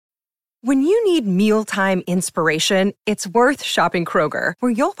When you need mealtime inspiration, it's worth shopping Kroger,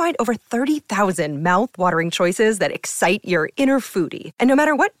 where you'll find over 30,000 mouth-watering choices that excite your inner foodie. And no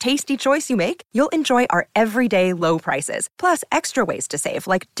matter what tasty choice you make, you'll enjoy our everyday low prices, plus extra ways to save,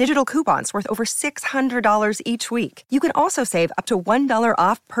 like digital coupons worth over $600 each week. You can also save up to $1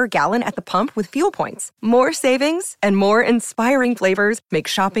 off per gallon at the pump with fuel points. More savings and more inspiring flavors make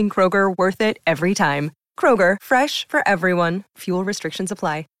shopping Kroger worth it every time. Kroger, fresh for everyone. Fuel restrictions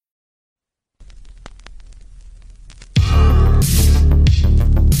apply.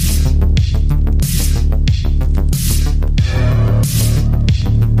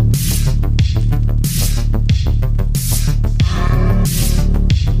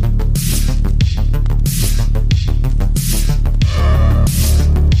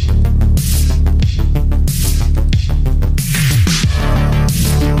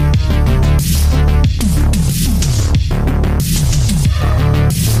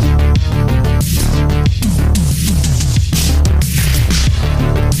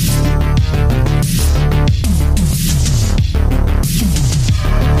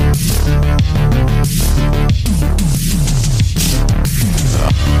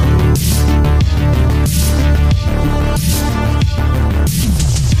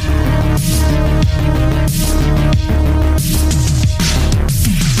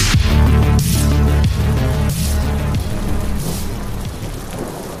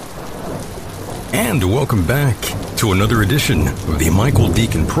 And welcome back to another edition of the Michael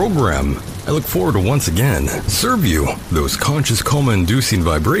Deacon program. I look forward to once again serve you those conscious coma-inducing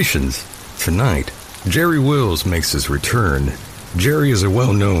vibrations. Tonight, Jerry Wills makes his return. Jerry is a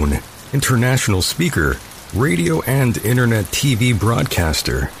well-known international speaker, radio and internet TV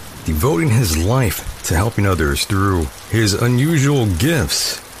broadcaster, devoting his life to helping others through his unusual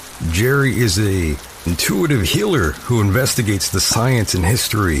gifts. Jerry is a intuitive healer who investigates the science and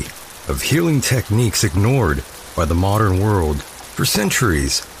history of healing techniques ignored by the modern world for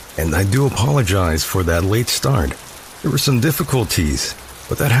centuries, and I do apologize for that late start. There were some difficulties,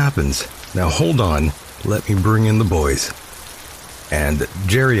 but that happens. Now hold on, let me bring in the boys. And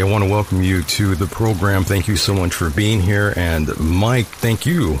Jerry, I want to welcome you to the program. Thank you so much for being here, and Mike, thank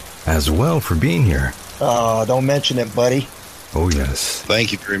you as well for being here. Oh, don't mention it, buddy. Oh, yes.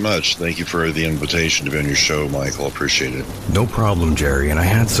 Thank you very much. Thank you for the invitation to be on your show, Michael. Appreciate it. No problem, Jerry. And I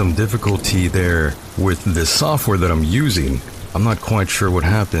had some difficulty there with the software that I'm using. I'm not quite sure what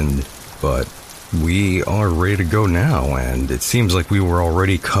happened, but we are ready to go now. And it seems like we were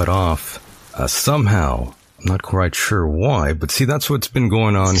already cut off somehow. I'm not quite sure why, but see, that's what's been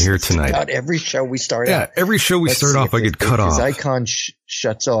going on here tonight. God, every show we start off. Yeah, every show we start off, I get cut off. His icon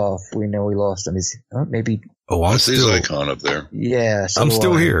shuts off. We know we lost him. Maybe... Oh, I'm still... his icon up there. Yeah, so I'm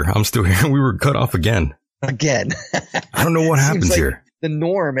still here. We were cut off again. Again. I don't know what happens like here. The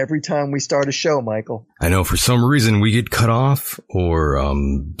norm every time we start a show, Michael. I know for some reason we get cut off or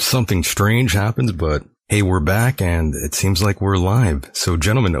something strange happens, but hey, we're back and it seems like we're live. So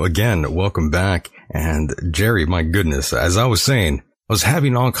gentlemen, again, welcome back. And Jerry, my goodness, as I was saying, I was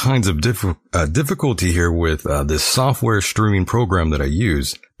having all kinds of difficulty here with this software streaming program that I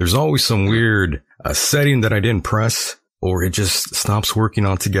use. There's always some weird setting that I didn't press, or it just stops working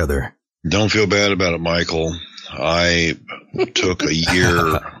altogether. Don't feel bad about it, Michael. I took a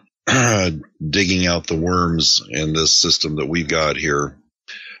year digging out the worms in this system that we've got here.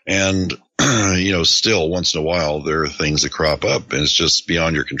 And, still once in a while, there are things that crop up and it's just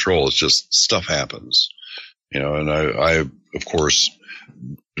beyond your control. It's just stuff happens, and I of course,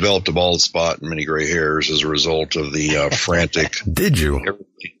 developed a bald spot and many gray hairs as a result of the frantic. Did you?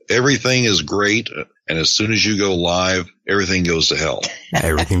 Everything is great. And as soon as you go live, everything goes to hell.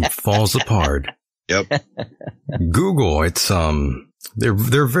 Everything falls apart. Yep. Google, it's, they're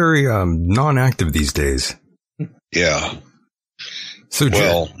very, non-active these days. Yeah. So,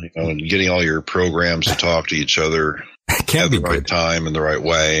 getting all your programs to talk to each other can't at be the right good. time and the right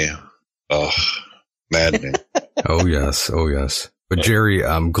way. Oh, maddening. Oh, yes. But Jerry,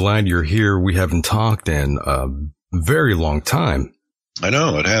 I'm glad you're here. We haven't talked in a very long time. I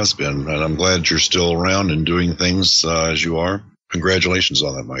know it has been, and I'm glad you're still around and doing things as you are. Congratulations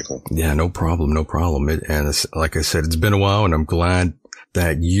on that, Michael. Yeah, no problem. Like I said, it's been a while, and I'm glad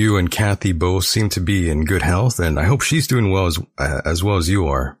that you and Kathy both seem to be in good health, and I hope she's doing well as well as you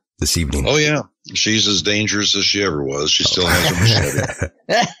are this evening. Oh, yeah. She's as dangerous as she ever was. She still has her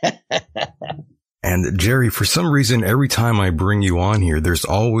machete. And Jerry, for some reason, every time I bring you on here, there's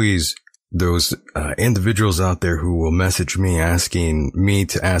always those individuals out there who will message me asking me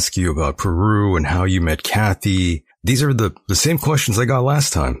to ask you about Peru and how you met Kathy. These are the same questions I got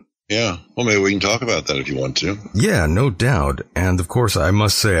last time. Yeah. Well, maybe we can talk about that if you want to. Yeah, no doubt. And of course, I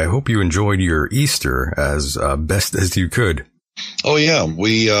must say, I hope you enjoyed your Easter as best as you could. Oh, yeah.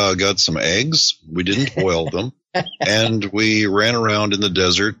 We got some eggs. We didn't boil them. And we ran around in the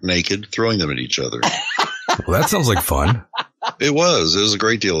desert naked, throwing them at each other. Well, that sounds like fun. It was. It was a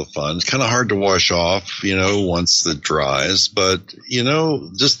great deal of fun. It's kind of hard to wash off, once it dries. But,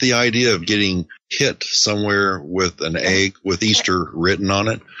 just the idea of getting hit somewhere with an egg with Easter written on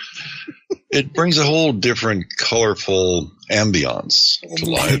it, it brings a whole different colorful ambiance to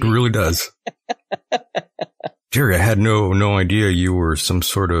life. It really does. Jerry, I had no idea you were some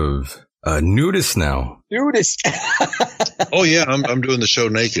sort of nudist now. Nudist. Oh, yeah, I'm doing the show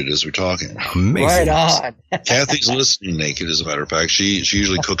naked as we're talking. Amazing. Right on. Kathy's listening naked, as a matter of fact. She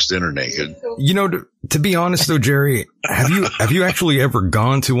usually cooks dinner naked. To be honest though, Jerry, have you actually ever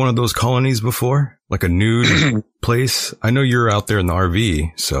gone to one of those colonies before? Like a nude place? I know you're out there in the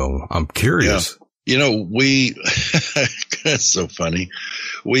RV, so I'm curious. Yeah. That's so funny.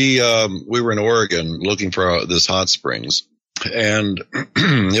 We were in Oregon looking for this hot springs. And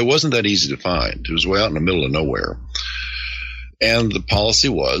it wasn't that easy to find. It was way out in the middle of nowhere. And the policy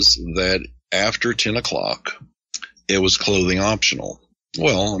was that after 10 o'clock, it was clothing optional.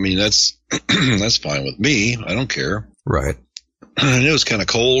 Well, I mean, that's fine with me. I don't care. Right. And it was kind of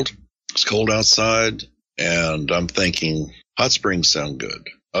cold. It's cold outside. And I'm thinking, hot springs sound good.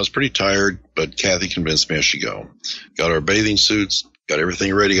 I was pretty tired, but Kathy convinced me I should go. Got our bathing suits. Got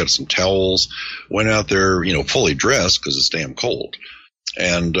everything ready, got some towels, went out there, fully dressed because it's damn cold.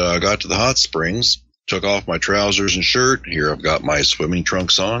 And got to the hot springs, took off my trousers and shirt. Here I've got my swimming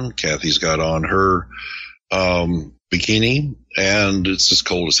trunks on. Kathy's got on her bikini, and it's just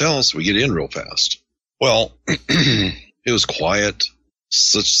cold as hell, so we get in real fast. Well, it was quiet,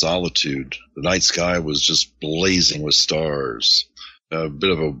 such solitude. The night sky was just blazing with stars. A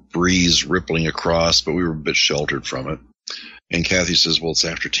bit of a breeze rippling across, but we were a bit sheltered from it. And Kathy says, well, it's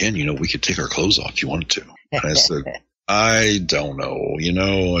after 10, we could take our clothes off if you wanted to. And I said, I don't know,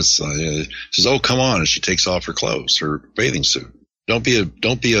 she says, oh, come on. And she takes off her clothes, her bathing suit. Don't be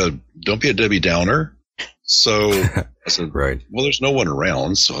a Debbie Downer. So I said, right. Well, there's no one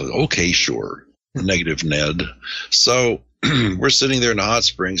around. So, okay, sure. Negative Ned. So we're sitting there in the hot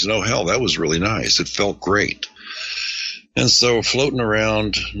springs and oh, hell, that was really nice. It felt great. And so floating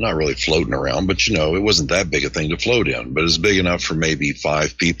around, not really floating around, but it wasn't that big a thing to float in, but it's big enough for maybe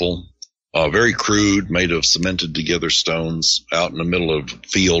 5 people. Very crude, made of cemented together stones out in the middle of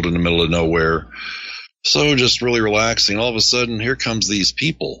field in the middle of nowhere. So just really relaxing. All of a sudden, here comes these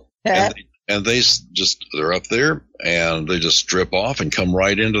people and they're up there and they just strip off and come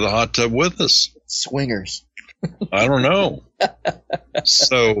right into the hot tub with us. Swingers. I don't know.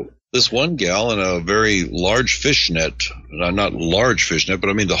 So this one gal in a very large fishnet, not large fishnet, but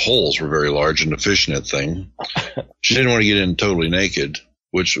I mean the holes were very large in the fishnet thing. She didn't want to get in totally naked,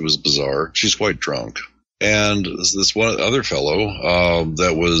 which was bizarre. She's quite drunk. And this one other fellow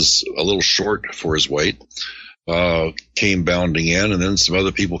that was a little short for his weight came bounding in, and then some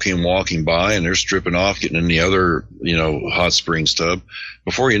other people came walking by, and they're stripping off, getting in the other, hot springs tub.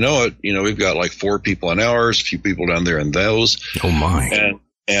 Before you know it, we've got like 4 people in ours, a few people down there in those. Oh, my.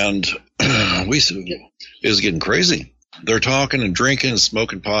 And it was getting crazy. They're talking and drinking and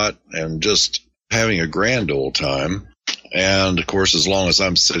smoking pot and just having a grand old time. And, of course, as long as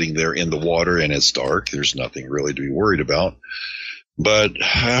I'm sitting there in the water and it's dark, there's nothing really to be worried about. But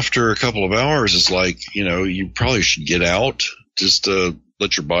after a couple of hours, it's like, you probably should get out just to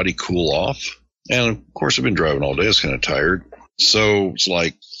let your body cool off. And, of course, I've been driving all day. I was kind of tired. So it's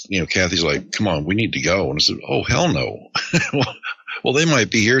like, Kathy's like, come on, we need to go. And I said, oh, hell no. Well, they might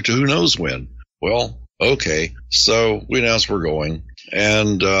be here to who knows when. Well, okay. So we announced we're going.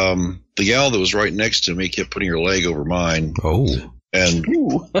 And the gal that was right next to me kept putting her leg over mine. Oh. And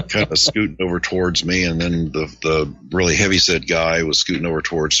kind of scooting over towards me. And then the really heavyset guy was scooting over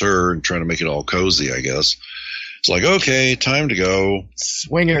towards her and trying to make it all cozy, I guess. It's like, okay, time to go.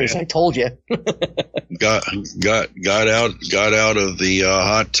 Swingers, I told you. got out of the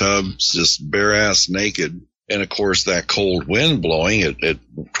hot tub, just bare ass naked. And of course, that cold wind blowing at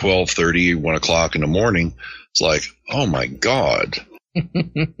 12:30, 1 o'clock in the morning, it's like, oh my God.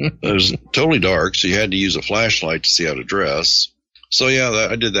 It was totally dark, so you had to use a flashlight to see how to dress. So yeah,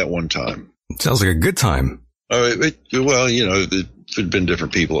 I did that one time. Sounds like a good time. Well, if it had been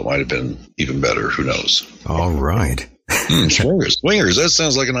different people, it might have been even better. Who knows? All right. Swingers. That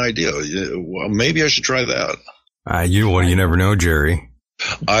sounds like an idea. Well, maybe I should try that. You never know, Jerry.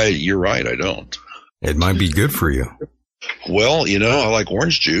 You're right. I don't. It might be good for you. Well, I like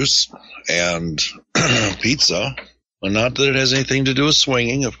orange juice and pizza Not that it has anything to do with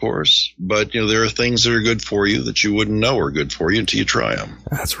swinging, of course, but there are things that are good for you that you wouldn't know are good for you until you try them.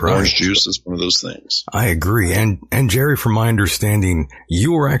 That's right. Orange juice is one of those things. I agree. And Jerry, from my understanding,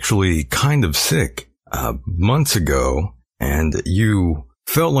 you were actually kind of sick months ago, and you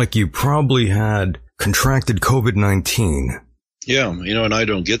felt like you probably had contracted COVID-19. Yeah, and I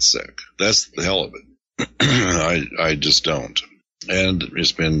don't get sick. That's the hell of it. I just don't. And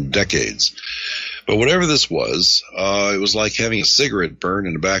it's been decades. But whatever this was, it was like having a cigarette burn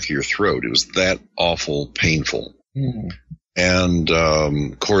in the back of your throat. It was that awful painful. Mm. And,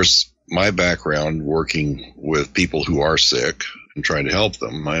 of course, my background working with people who are sick and trying to help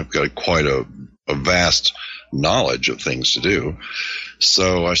them, I've got quite a vast knowledge of things to do.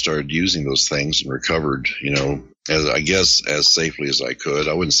 So I started using those things and recovered, as safely as I could.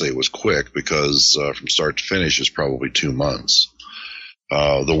 I wouldn't say it was quick because from start to finish is probably 2 months.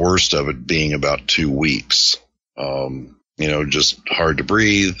 The worst of it being about 2 weeks. Just hard to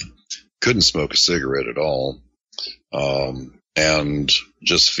breathe, couldn't smoke a cigarette at all, and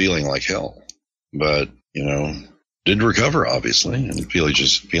just feeling like hell. But, did recover, obviously, and feeling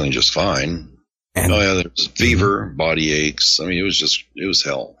just fine. And there was fever, body aches. I mean, it was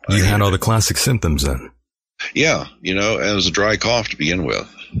hell. You had all the classic symptoms then. Yeah, and it was a dry cough to begin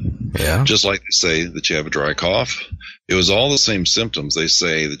with. Yeah. Just like they say that you have a dry cough. It was all the same symptoms they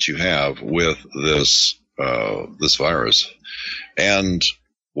say that you have with this virus. And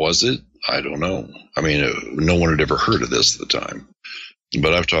was it? I don't know. I mean, no one had ever heard of this at the time.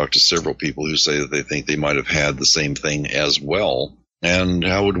 But I've talked to several people who say that they think they might have had the same thing as well. And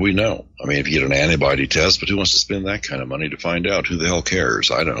how would we know? I mean, if you get an antibody test, but who wants to spend that kind of money to find out? Who the hell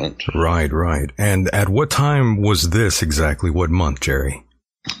cares? I don't. Right. And at what time was this exactly? What month, Jerry?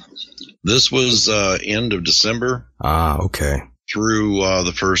 This was end of December. Ah, okay. Through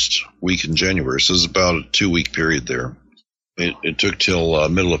the first week in January. So it was about a 2-week period there. It took till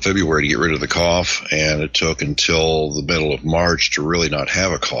middle of February to get rid of the cough, and it took until the middle of March to really not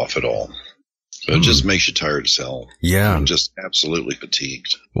have a cough at all. So it just makes you tired as hell. Yeah. And just absolutely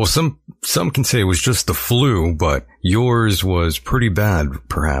fatigued. Well, some can say it was just the flu, but yours was pretty bad,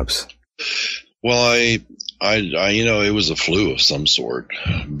 perhaps. Well, it was a flu of some sort,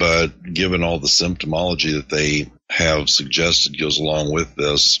 but given all the symptomology that they have suggested goes along with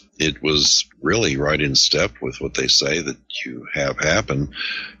this, it was really right in step with what they say that you have happen,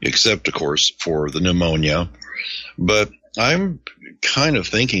 except, of course, for the pneumonia. But I'm kind of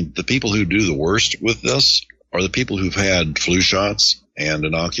thinking the people who do the worst with this are the people who've had flu shots and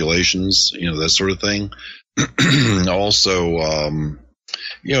inoculations, that sort of thing. Also,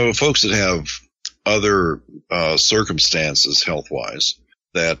 folks that have other circumstances health-wise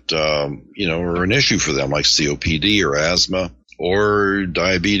that, are an issue for them, like COPD or asthma or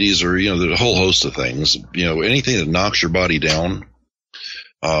diabetes or, there's a whole host of things. Anything that knocks your body down,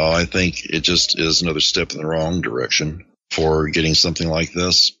 I think it just is another step in the wrong direction for getting something like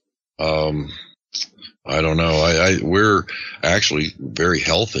this. I don't know. We're actually very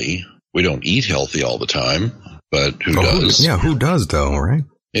healthy. We don't eat healthy all the time, but who does? Who does though, right?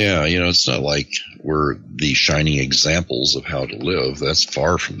 Yeah, it's not like we're the shining examples of how to live. That's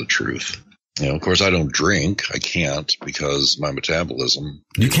far from the truth. Of course, I don't drink. I can't because my metabolism.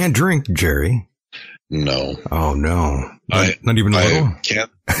 You can't drink, Jerry. No. Oh, no. Not even a little? I can't.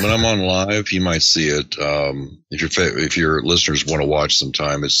 When I'm on live, you might see it. If your listeners want to watch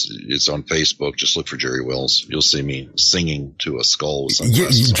sometime, it's on Facebook. Just look for Jerry Wells. You'll see me singing to a skull. Yeah,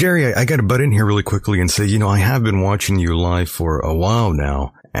 Jerry, I got to butt in here really quickly and say, I have been watching you live for a while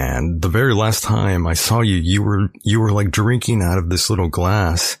now. And the very last time I saw you, you were like drinking out of this little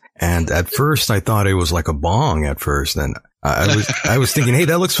glass. And at first I thought it was like a bong at first. And I was thinking, hey,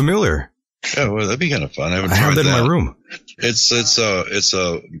 that looks familiar. Yeah, well, that'd be kind of fun. I have that in my room. It's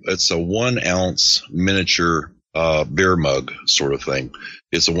a 1 ounce miniature beer mug sort of thing.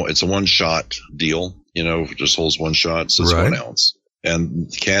 It's a 1 shot deal. It just holds 1 shot, so it's right. 1 ounce.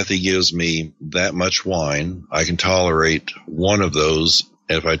 And Kathy gives me that much wine. I can tolerate one of those.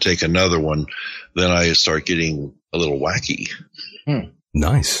 And if I take another one, then I start getting a little wacky.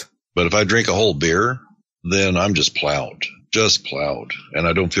 Nice. But if I drink a whole beer, then I'm just plowed. And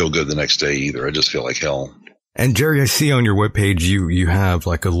I don't feel good the next day either. I just feel like hell. And Jerry, I see on your webpage you have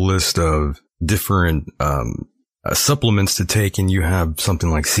like a list of different supplements to take, and you have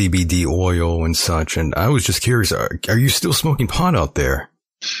something like CBD oil and such. And I was just curious, are you still smoking pot out there?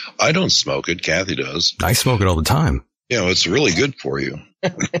 I don't smoke it. Kathy does. I smoke it all the time. It's really good for you. I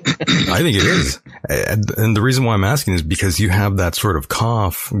think it is. And the reason why I'm asking is because you have that sort of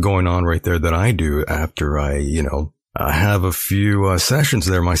cough going on right there that I do after I have a few sessions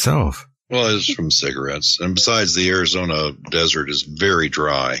there myself. Well, it's from cigarettes. And besides, the Arizona desert is very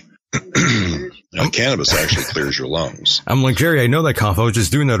dry. Cannabis actually clears your lungs. I'm like, Jerry, I know that cough. I was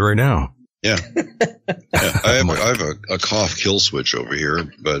just doing that right now. Yeah. I have a cough kill switch over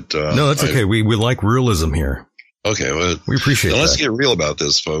here, but no, that's okay. We like realism here. Okay, well, we appreciate that. Let's get real about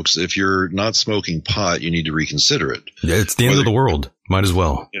this, folks. If you're not smoking pot, you need to reconsider it. Yeah, it's the end of the world. Might as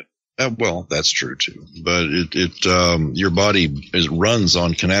well. Yeah. Well, that's true too. But your body runs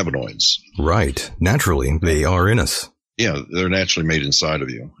on cannabinoids. Right. Naturally, they are in us. Yeah, they're naturally made inside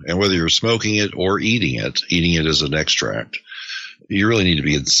of you. And whether you're smoking it or eating it as an extract, you really need to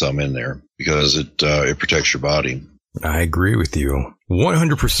be some in there because it protects your body. I agree with you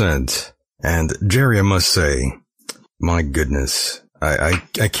 100%. And Jerry, I must say, my goodness, I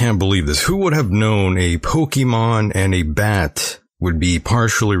can't believe this. Who would have known a Pokemon and a bat would be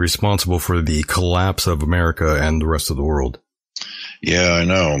partially responsible for the collapse of America and the rest of the world? Yeah, I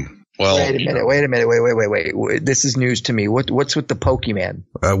know. Well, wait a minute. This is news to me. What's with the Pokemon?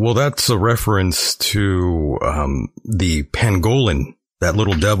 Well, that's a reference to the pangolin, that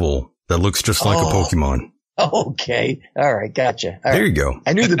little devil that looks just like a Pokemon. Okay. All right. Gotcha. All there right. you go.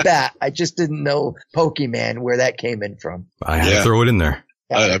 I knew the bat. I just didn't know Pokemon, where that came in from. I had to throw it in there.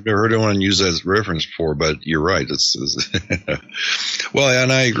 I've never heard anyone use that as reference before, but you're right. It's well,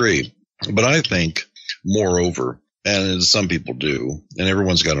 and I agree. But I think, moreover, and some people do, and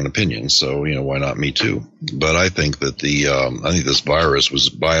everyone's got an opinion, so, why not me too? But I think that I think this virus was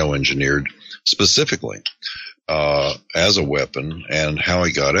bioengineered specifically as a weapon, and how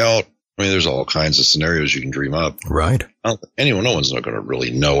it got out. I mean, there's all kinds of scenarios you can dream up. Right. No one's not going to really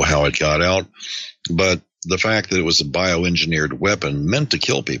know how it got out, but the fact that it was a bioengineered weapon meant to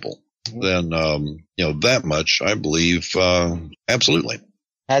kill people, then, that much, I believe, absolutely.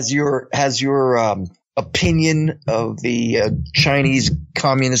 Has your opinion of the Chinese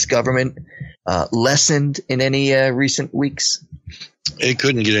Communist government lessened in any recent weeks? It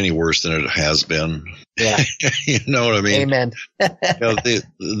couldn't get any worse than it has been. Yeah. You know what I mean? Amen.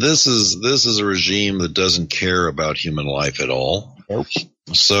 This is a regime that doesn't care about human life at all. Nope.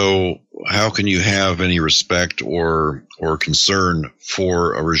 So how can you have any respect or concern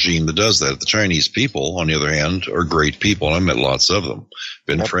for a regime that does that? The Chinese people, on the other hand, are great people. And I've met lots of them,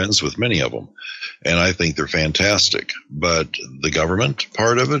 been friends with many of them, and I think they're fantastic. But the government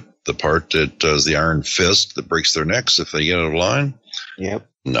part of it, the part that does the iron fist that breaks their necks if they get out of line. Yep.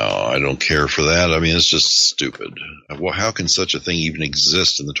 No, I don't care for that. I mean, it's just stupid. Well, how can such a thing even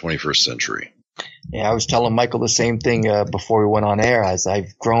exist in the 21st century? Yeah, I was telling Michael the same thing before we went on air, as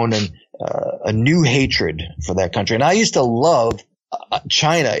I've grown a new hatred for that country. And I used to love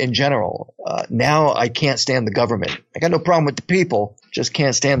China in general. Now I can't stand the government. I got no problem with the people, just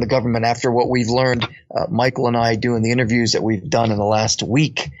can't stand the government after what we've learned. Michael and I doing the interviews that we've done in the last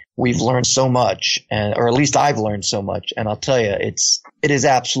week, we've learned so much, or at least I've learned so much. And I'll tell you, it is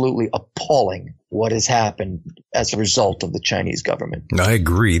absolutely appalling what has happened as a result of the Chinese government. I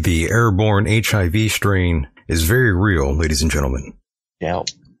agree. The airborne HIV strain is very real, ladies and gentlemen. Yeah.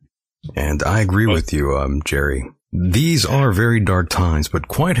 And I agree with you, Jerry. These are very dark times, but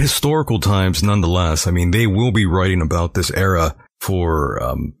quite historical times nonetheless. I mean, they will be writing about this era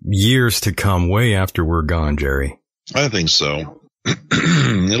for years to come, way after we're gone, Jerry. I think so.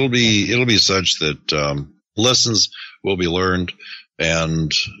 It'll be such that lessons will be learned,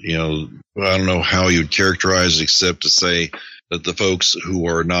 and I don't know how you'd characterize it except to say that the folks who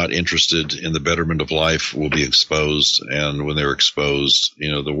are not interested in the betterment of life will be exposed, and when they're exposed,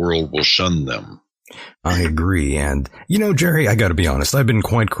 the world will shun them. I agree. And, Jerry, I got to be honest, I've been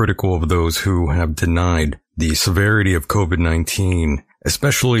quite critical of those who have denied the severity of COVID-19,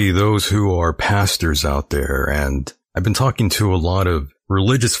 especially those who are pastors out there. And I've been talking to a lot of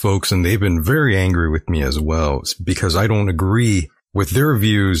religious folks, and they've been very angry with me as well, because I don't agree with their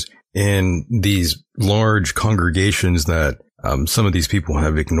views in these large congregations that some of these people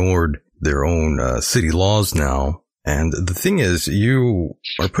have ignored their own city laws now. And the thing is, you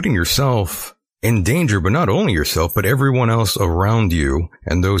are putting yourself in danger, but not only yourself, but everyone else around you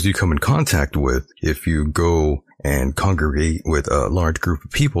and those you come in contact with if you go and congregate with a large group of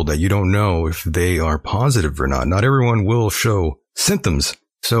people that you don't know if they are positive or not. Not everyone will show symptoms.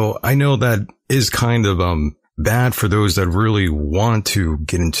 So I know that is kind of bad for those that really want to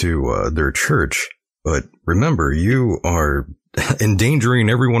get into their church. But remember, you are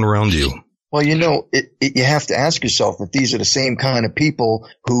endangering everyone around you. Well, you have to ask yourself if these are the same kind of people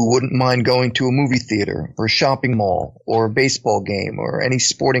who wouldn't mind going to a movie theater or a shopping mall or a baseball game or any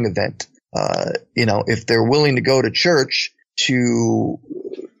sporting event. If they're willing to go to church to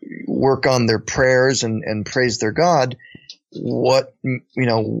work on their prayers and praise their God, what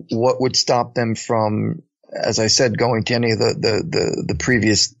would stop them from, as I said, going to any of the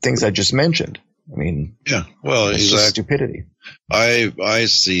previous things I just mentioned? I mean, yeah, well, it's just stupidity. I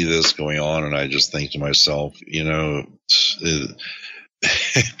see this going on, and I just think to myself,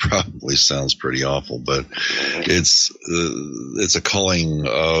 it probably sounds pretty awful, but it's a culling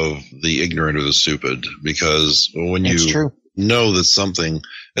of the ignorant or the stupid, because when you know that something,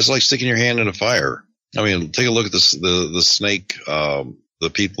 it's like sticking your hand in a fire. I mean, take a look at the snake, the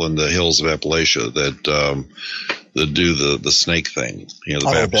people in the hills of Appalachia that do the snake thing, the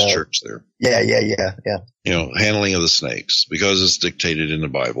Baptist church there. Yeah. Handling of the snakes, because it's dictated in the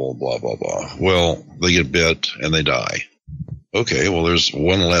Bible, blah, blah, blah. Well, they get bit and they die. Okay, well, there's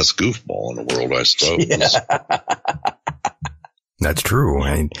one less goofball in the world, I suppose. Yeah. That's true.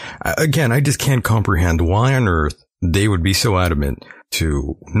 I just can't comprehend why on earth they would be so adamant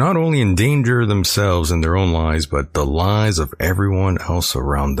to not only endanger themselves and their own lives, but the lives of everyone else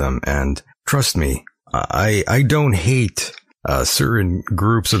around them. And trust me, I don't hate certain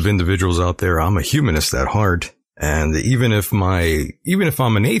groups of individuals out there. I'm a humanist at heart. And even if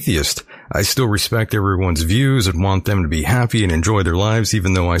I'm an atheist, I still respect everyone's views and want them to be happy and enjoy their lives,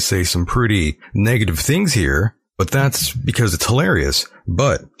 even though I say some pretty negative things here. But that's because it's hilarious.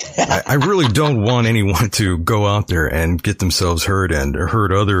 But I really don't want anyone to go out there and get themselves hurt and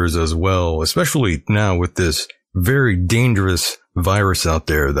hurt others as well, especially now with this very dangerous virus out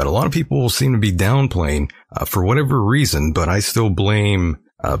there that a lot of people seem to be downplaying for whatever reason. But I still blame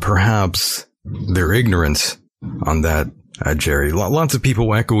perhaps their ignorance on that, Jerry. Lots of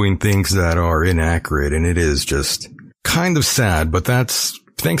people echoing things that are inaccurate, and it is just kind of sad. But that's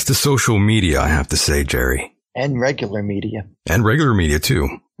thanks to social media, I have to say, Jerry. And regular media. And regular media, too.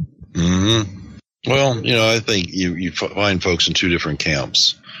 Mm-hmm. Well, I think you find folks in two different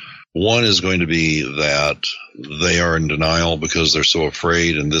camps. One is going to be that they are in denial because they're so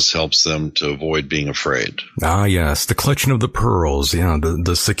afraid, and this helps them to avoid being afraid. Ah, yes. The clutching of the pearls. Yeah,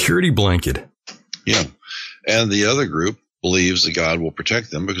 the security blanket. Yeah. And the other group believes that God will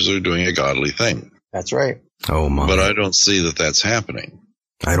protect them because they're doing a godly thing. That's right. Oh, my. But I don't see that that's happening.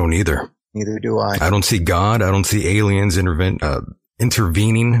 I don't either. Neither do I. I don't see God. I don't see aliens intervening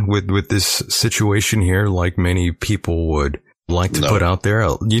with this situation here like many people would like to put out there.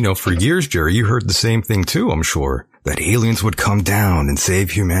 For years, Jerry, you heard the same thing too, I'm sure, that aliens would come down and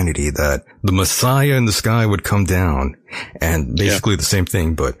save humanity, that the Messiah in the sky would come down, and basically the same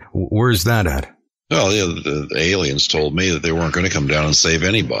thing. But where's that at? Well, yeah, the aliens told me that they weren't going to come down and save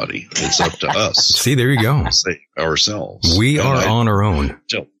anybody. It's up to us. See, there you go. Save ourselves. We are on our own.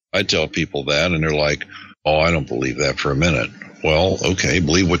 I tell people that, and they're like, oh, I don't believe that for a minute. Well, okay,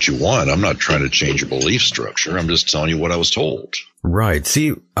 believe what you want. I'm not trying to change your belief structure. I'm just telling you what I was told. Right.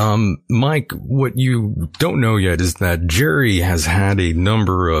 See, Mike, what you don't know yet is that Jerry has had a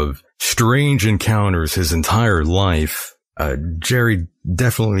number of strange encounters his entire life. Jerry,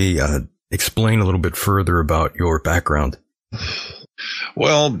 definitely explain a little bit further about your background.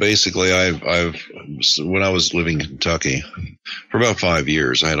 Well, basically, I've when I was living in Kentucky for about 5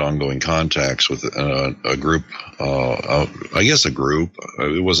 years, I had ongoing contacts with a group. I guess a group.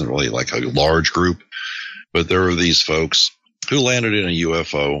 It wasn't really like a large group, but there were these folks who landed in a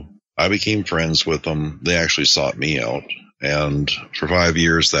UFO. I became friends with them. They actually sought me out, and for 5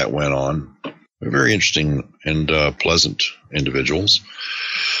 years that went on. They're very interesting and pleasant individuals.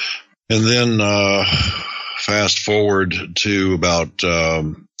 And then fast forward to about,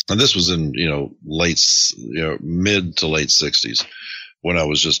 and this was in, mid to late 60s when I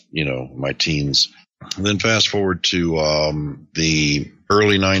was just, my teens. And then fast forward to the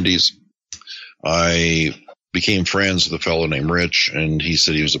early 90s, I became friends with a fellow named Rich, and he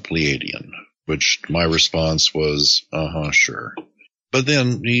said he was a Pleiadian, which my response was, sure. But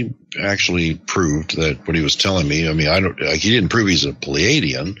then he actually proved that what he was telling me, he didn't prove he's a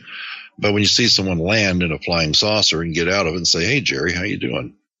Pleiadian. But when you see someone land in a flying saucer and get out of it and say, hey, Jerry, how you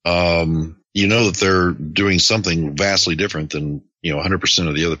doing? You know that they're doing something vastly different than, 100%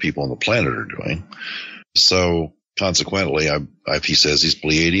 of the other people on the planet are doing. So consequently, if he says he's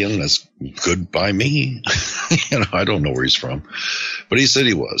Pleiadian, that's good by me. I don't know where he's from, but he said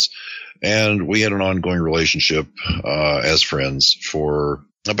he was. And we had an ongoing relationship as friends for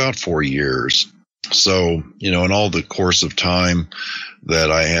about 4 years. So, in all the course of time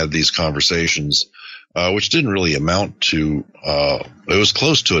that I had these conversations, which didn't really amount to, it was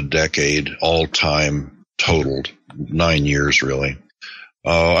close to a decade all time totaled, 9 years really.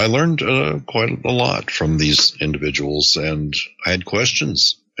 I learned quite a lot from these individuals, and I had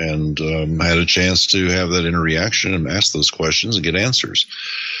questions and had a chance to have that interaction and ask those questions and get answers.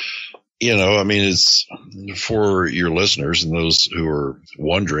 I mean, it's for your listeners and those who are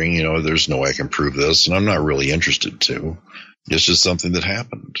wondering, there's no way I can prove this, and I'm not really interested to. It's just something that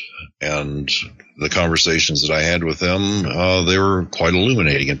happened. And the conversations that I had with them, they were quite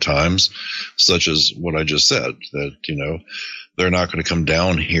illuminating at times, such as what I just said, that, they're not going to come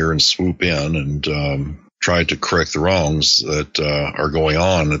down here and swoop in and try to correct the wrongs that are going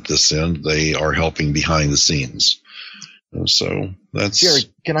on at this end. They are helping behind the scenes. And so that's... Jerry,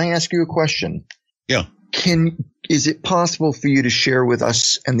 can I ask you a question? Yeah. Is it possible for you to share with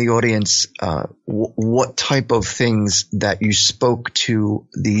us and the audience what type of things that you spoke to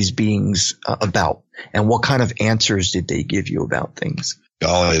these beings about, and what kind of answers did they give you about things?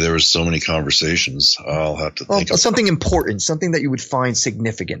 Golly, there was so many conversations. I'll have to think of something important, something that you would find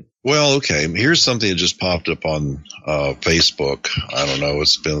significant. Well, okay. Here's something that just popped up on Facebook. I don't know.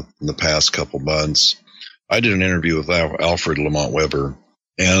 It's been in the past couple months. I did an interview with Alfred Lamont Weber,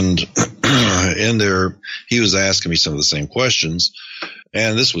 and in there, he was asking me some of the same questions,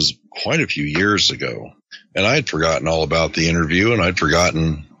 and this was quite a few years ago. And I'd forgotten all about the interview, and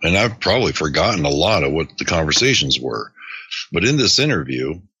I've probably forgotten a lot of what the conversations were. But in this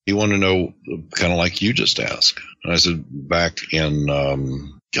interview, he wanted to know, kind of like you just asked. And I said, back in,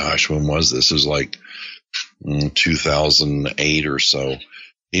 when was this? It was like 2008 or so.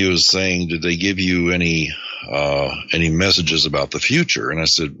 He was saying, did they give you any messages about the future? And I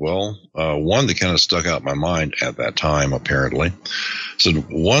said, well, one that kind of stuck out in my mind at that time, apparently. So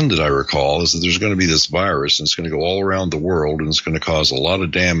one that I recall is that there's going to be this virus, and it's going to go all around the world, and it's going to cause a lot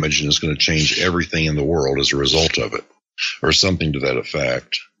of damage, and it's going to change everything in the world as a result of it, or something to that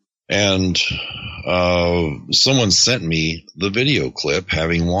effect. And someone sent me the video clip,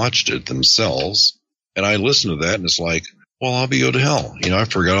 having watched it themselves, and I listened to that, and it's like, well, I'll be go to hell. I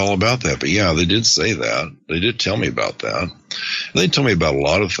forgot all about that. But yeah, they did say that. They did tell me about that. They told me about a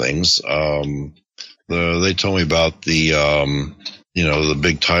lot of things. They told me about the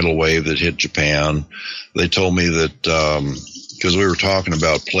big tidal wave that hit Japan. They told me that, because we were talking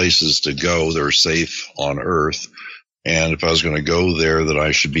about places to go that are safe on Earth, and if I was going to go there, that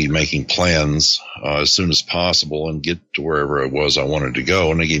I should be making plans as soon as possible and get to wherever it was I wanted to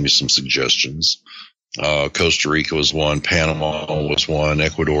go. And they gave me some suggestions. Costa Rica was one, Panama was one,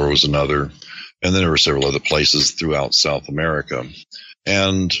 Ecuador was another, and then there were several other places throughout South America.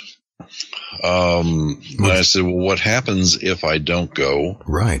 And I said, well, what happens if I don't go?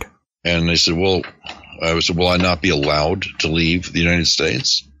 Right. And they said, will I not be allowed to leave the United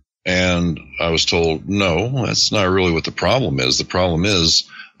States? And I was told, no, that's not really what the problem is. The problem is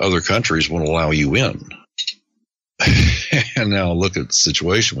other countries won't allow you in. And now look at the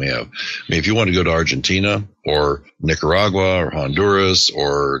situation we have. I mean, if you want to go to Argentina or Nicaragua or Honduras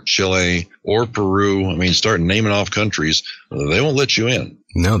or Chile or Peru, I mean, start naming off countries, they won't let you in.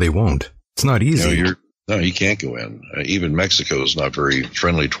 No, they won't. It's not easy. No, you can't go in. Even Mexico is not very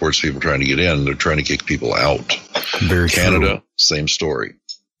friendly towards people trying to get in. They're trying to kick people out. Very Canada, true. Same story.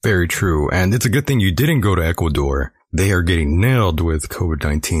 Very true. And it's a good thing you didn't go to Ecuador. They are getting nailed with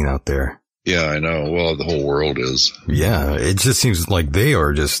COVID-19 out there. Yeah, I know. Well, the whole world is. Yeah, it just seems like they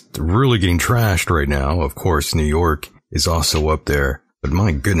are just really getting trashed right now. Of course, New York is also up there. But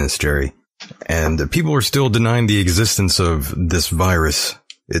my goodness, Jerry. And people are still denying the existence of this virus.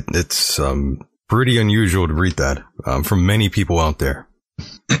 It's pretty unusual to read that from many people out there.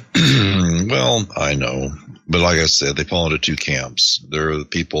 Well, I know. But like I said, they fall into two camps. There are the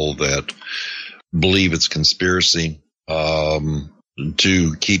people that believe it's conspiracy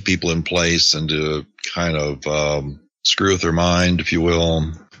to keep people in place and to kind of screw with their mind, if you will.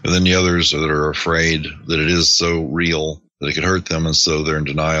 And then the others that are afraid that it is so real that it could hurt them, and so they're in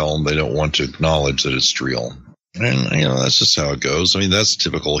denial and they don't want to acknowledge that it's real. And, that's just how it goes. I mean, that's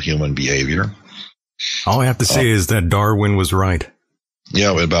typical human behavior. All I have to say is that Darwin was right.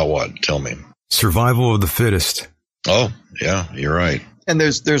 Yeah, about what? Tell me. Survival of the fittest. Oh, yeah, you're right. And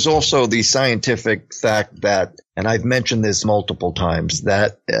there's also the scientific fact that, and I've mentioned this multiple times,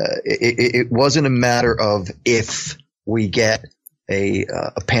 that it wasn't a matter of if we get a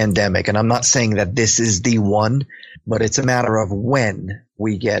pandemic. And I'm not saying that this is the one, but it's a matter of when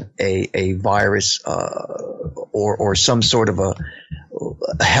we get a virus or some sort of a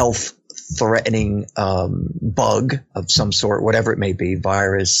health threatening bug of some sort, whatever it may be,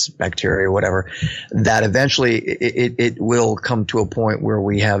 virus, bacteria, whatever, that eventually it will come to a point where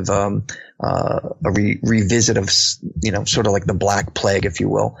we have a revisit of, sort of like the Black Plague, if you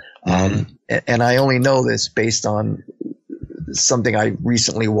will. And I only know this based on something I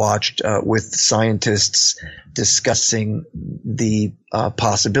recently watched with scientists discussing the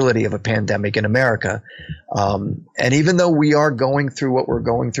possibility of a pandemic in America. And even though we are going through what we're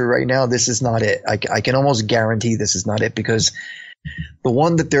going through right now, this is not it. I can almost guarantee this is not it, because the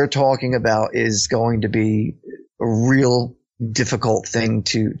one that they're talking about is going to be a real difficult thing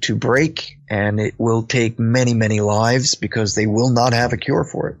to break, and it will take many, many lives because they will not have a cure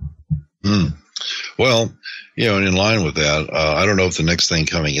for it. Well, and in line with that, I don't know if the next thing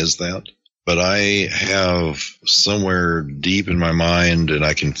coming is that, but I have somewhere deep in my mind, and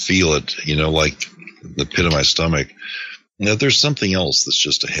I can feel it, like the pit of my stomach, that there's something else that's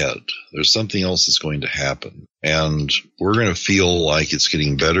just ahead. There's something else that's going to happen, and we're going to feel like it's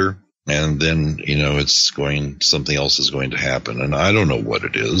getting better. And then, something else is going to happen. And I don't know what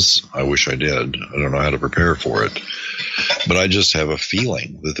it is. I wish I did. I don't know how to prepare for it. But I just have a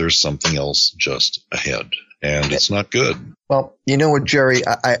feeling that there's something else just ahead. And it's not good. Well, you know what, Jerry,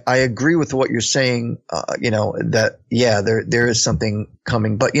 I agree with what you're saying, there is something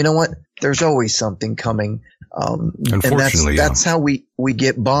coming. But you know what? There's always something coming. Unfortunately, and that's how we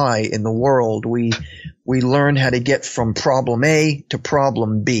get by in the world. We learn how to get from problem A to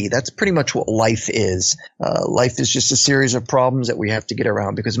problem B. That's pretty much what life is. Life is just a series of problems that we have to get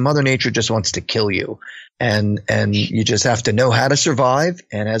around, because Mother Nature just wants to kill you. And you just have to know how to survive.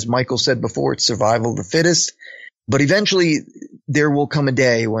 And as Michael said before, it's survival of the fittest. But eventually there will come a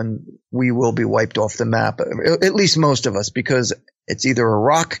day when we will be wiped off the map, at least most of us, because it's either a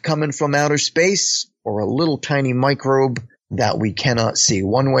rock coming from outer space or a little tiny microbe that we cannot see.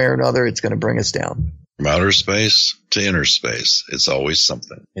 One way or another, it's going to bring us down. From outer space to inner space, it's always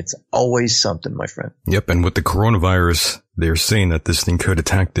something. It's always something, my friend. Yep, and with the coronavirus, they're saying that this thing could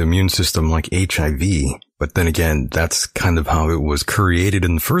attack the immune system like HIV. But then again, that's kind of how it was created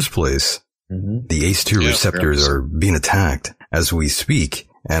in the first place. Mm-hmm. The ACE2 receptors are being attacked as we speak.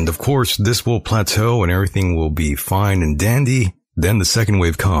 And of course, this will plateau and everything will be fine and dandy. Then the second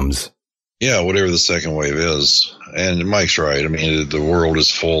wave comes. Yeah, whatever the second wave is. And Mike's right. I mean, the world is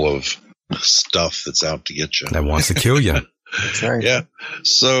full of stuff that's out to get you. That wants to kill you. That's right. Yeah.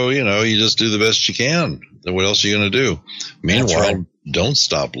 So, you just do the best you can. Then what else are you going to do? Meanwhile, don't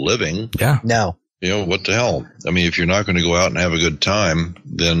stop living. Yeah. No. What the hell? I mean, if you're not going to go out and have a good time,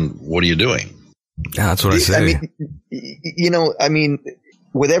 then what are you doing? Yeah, that's what I say. I mean,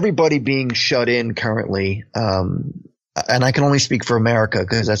 with everybody being shut in currently, and I can only speak for America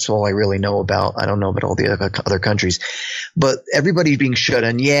because that's all I really know about. I don't know about all the other countries, but everybody being shut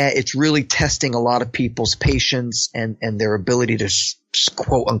in. Yeah, it's really testing a lot of people's patience and their ability to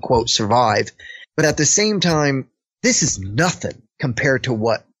quote unquote survive. But at the same time, this is nothing compared to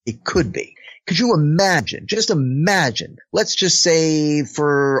what it could be. Could you imagine? Just imagine. Let's just say,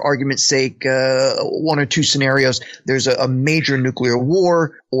 for argument's sake, one or two scenarios. There's a major nuclear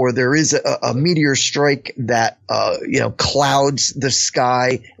war, or there is a meteor strike that clouds the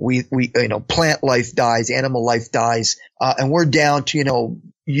sky. We plant life dies, animal life dies, and we're down to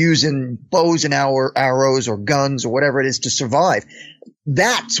using bows and arrows or guns or whatever it is to survive.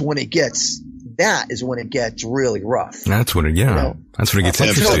 That is when it gets really rough. That's when it gets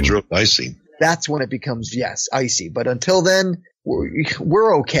interesting. Real icy. That's when it becomes, icy. But until then,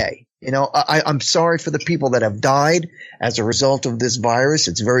 we're okay. I'm sorry for the people that have died as a result of this virus.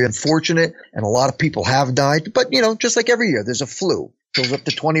 It's very unfortunate, and a lot of people have died. But, just like every year, there's a flu. It kills up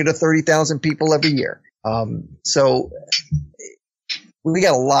to 20 to 30,000 people every year. So we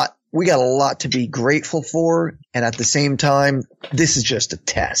got a lot to be grateful for. And at the same time, this is just a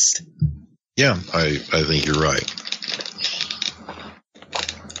test. Yeah, I think you're right.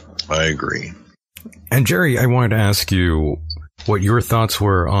 I agree. And Jerry, I wanted to ask you what your thoughts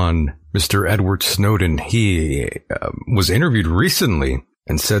were on Mr. Edward Snowden. He was interviewed recently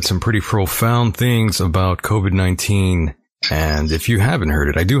and said some pretty profound things about COVID-19. And if you haven't heard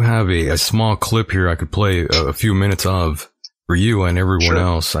it, I do have a small clip here I could play a few minutes of for you and everyone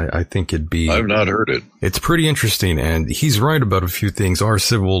else. I think it'd be... I've not heard it. It's pretty interesting. And he's right about a few things. Our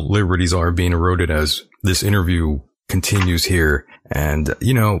civil liberties are being eroded as this interview continues here. And,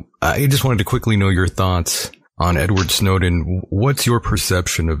 I just wanted to quickly know your thoughts on Edward Snowden. What's your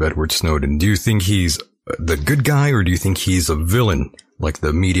perception of Edward Snowden? Do you think he's the good guy, or do you think he's a villain like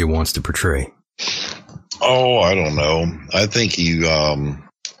the media wants to portray? Oh, I don't know. I think I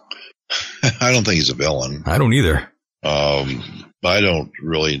don't think he's a villain. I don't either. I don't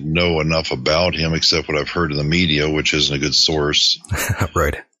really know enough about him except what I've heard in the media, which isn't a good source.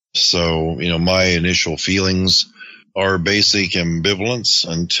 Right. So, my initial feelings are basic ambivalence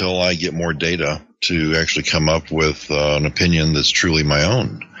until I get more data to actually come up with an opinion that's truly my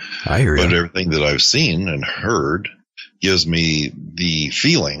own. I hear you. But everything that I've seen and heard gives me the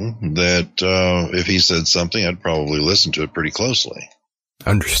feeling that if he said something, I'd probably listen to it pretty closely.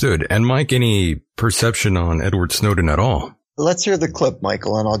 Understood. And Mike, any perception on Edward Snowden at all? Let's hear the clip,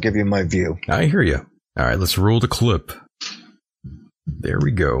 Michael, and I'll give you my view. I hear you. All right, let's roll the clip. There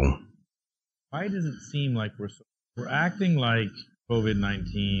we go. Why does it seem like we're acting like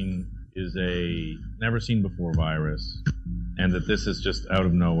COVID-19 is a never-seen-before virus, and that this is just out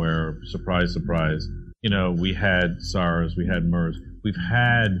of nowhere, surprise, surprise. We had SARS, we had MERS, we've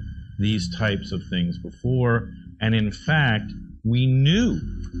had these types of things before, and in fact, we knew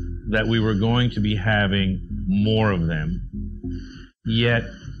that we were going to be having more of them, yet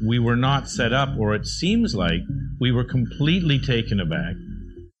we were not set up, or it seems like we were completely taken aback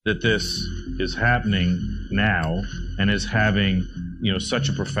that this is happening now and is having, such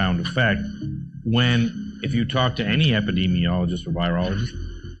a profound effect, when if you talk to any epidemiologist or virologist,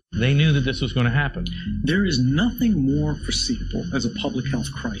 they knew that this was going to happen. There is nothing more foreseeable as a public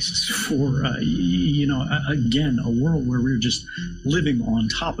health crisis for, again, a world where we're just living on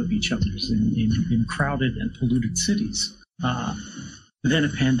top of each other in crowded and polluted cities than a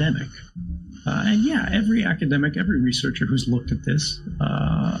pandemic. And yeah, every academic, every researcher who's looked at this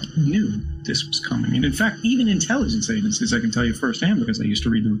knew this was coming. And in fact, even intelligence agencies, I can tell you firsthand because I used to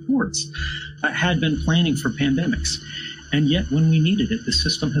read the reports, had been planning for pandemics. And yet, when we needed it, the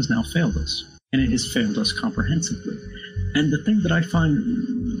system has now failed us, and it has failed us comprehensively. And the thing that I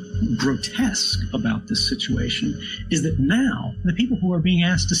find grotesque about this situation is that now the people who are being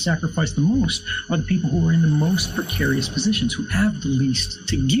asked to sacrifice the most are the people who are in the most precarious positions, who have the least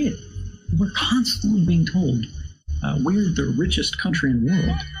to give. We're constantly being told we're the richest country in the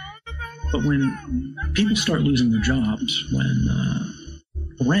world. But when people start losing their jobs, when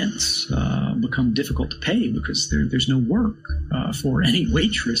rents become difficult to pay because there's no work for any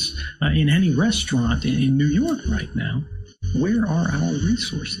waitress in any restaurant in New York right now, where are our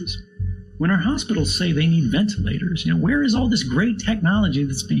resources? When our hospitals say they need ventilators, where is all this great technology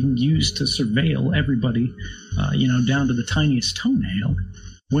that's being used to surveil everybody, down to the tiniest toenail,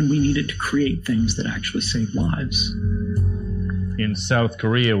 when we need it to create things that actually save lives? In South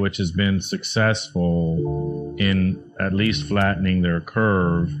Korea, which has been successful in at least flattening their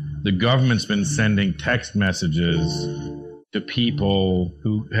curve, the government's been sending text messages to people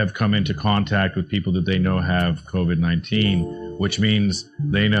who have come into contact with people that they know have COVID-19, which means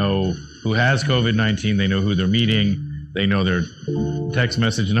they know who has COVID-19, they know who they're meeting, they know their text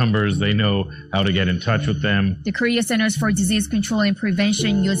message numbers, they know how to get in touch with them. The Korea Centers for Disease Control and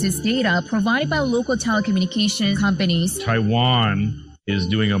Prevention uses data provided by local telecommunications companies. Taiwan is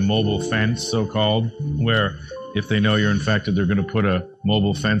doing a mobile fence, so-called, where if they know you're infected, they're going to put a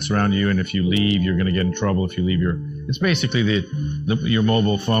mobile fence around you, and if you leave, you're going to get in trouble if you leave it's basically your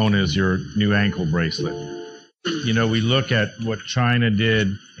mobile phone is your new ankle bracelet. We look at what China did,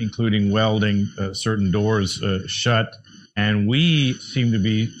 including welding certain doors shut, and we seem to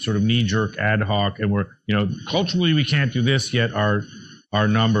be sort of knee-jerk ad hoc, and we're, culturally we can't do this, yet our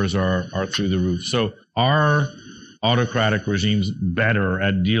numbers are through the roof. So are autocratic regimes better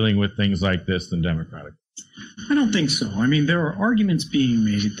at dealing with things like this than democratic? I don't think so. I mean, there are arguments being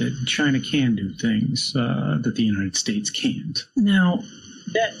made that China can do things that the United States can't. Now,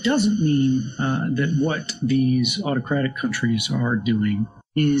 that doesn't mean that what these autocratic countries are doing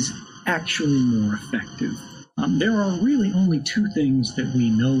is actually more effective. There are really only two things that we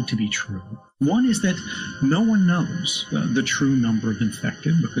know to be true. One is that no one knows the true number of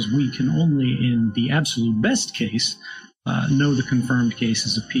infected, because we can only, in the absolute best case, know the confirmed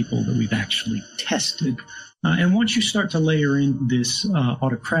cases of people that we've actually tested. And once you start to layer in this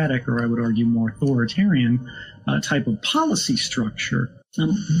autocratic, or I would argue more authoritarian type of policy structure,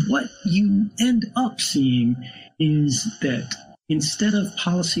 what you end up seeing is that instead of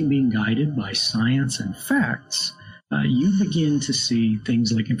policy being guided by science and facts, you begin to see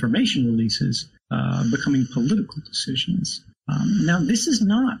things like information releases becoming political decisions. Now, this is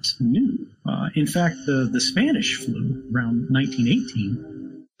not new. In fact, the Spanish flu around 1918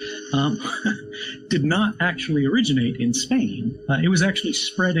 did not actually originate in Spain. It was actually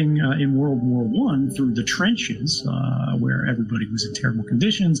spreading in World War I through the trenches where everybody was in terrible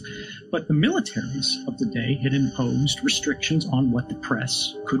conditions. But the militaries of the day had imposed restrictions on what the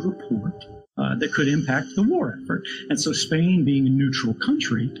press could report that could impact the war effort. And so Spain, being a neutral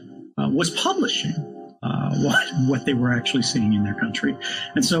country, was publishing what they were actually seeing in their country.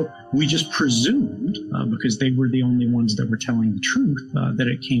 And so we just presumed, because they were the only ones that were telling the truth, that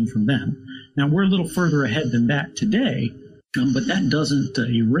it came from them. Now, we're a little further ahead than that today, but that doesn't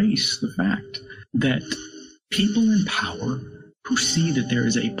erase the fact that people in power who see that there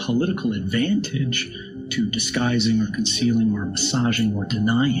is a political advantage to disguising or concealing or massaging or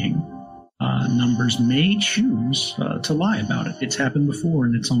denying numbers may choose to lie about it. It's happened before,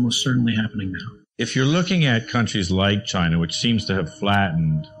 and it's almost certainly happening now. If you're looking at countries like China, which seems to have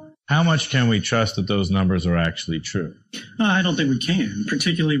flattened, how much can we trust that those numbers are actually true? I don't think we can.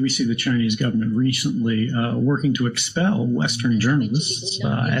 Particularly, we see the Chinese government recently working to expel Western journalists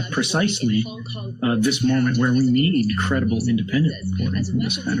at precisely this moment where we need credible independent reporting from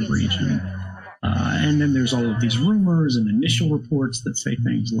this kind of region. And then there's all of these rumors and initial reports that say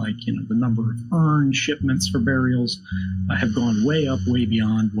things like, the number of urn shipments for burials have gone way up, way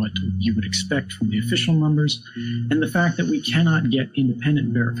beyond what you would expect from the official numbers. And the fact that we cannot get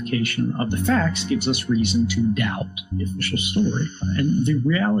independent verification of the facts gives us reason to doubt the official story. And the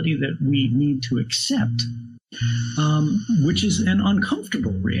reality that we need to accept, which is an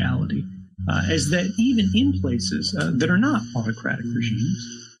uncomfortable reality, is that even in places that are not autocratic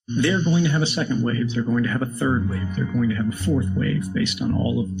regimes, they're going to have a second wave. They're going to have a third wave. They're going to have a fourth wave based on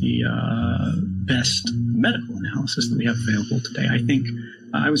all of the best medical analysis that we have available today. I think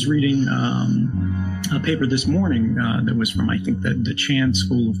I was reading a paper this morning that was from, I think, the Chan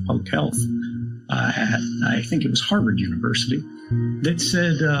School of Public Health at, I think it was Harvard University, that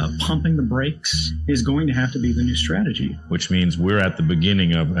said pumping the brakes is going to have to be the new strategy. Which means we're at the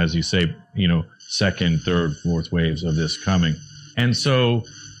beginning of, as you say, second, third, fourth waves of this coming. And so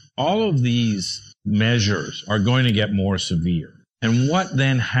all of these measures are going to get more severe. And what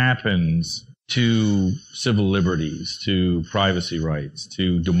then happens to civil liberties, to privacy rights,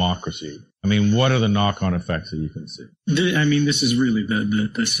 to democracy? I mean, what are the knock-on effects that you can see? This is really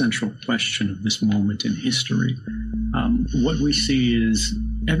the central question of this moment in history. What we see is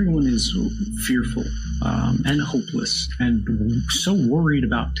everyone is fearful and hopeless and so worried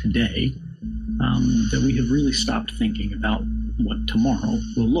about today that we have really stopped thinking about what tomorrow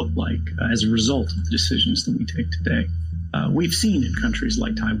will look like as a result of the decisions that we take today. We've seen in countries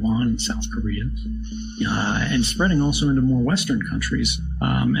like Taiwan and South Korea, and spreading also into more Western countries,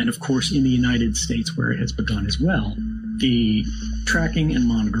 and of course in the United States where it has begun as well, the tracking and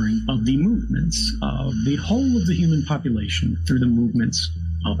monitoring of the movements of the whole of the human population through the movements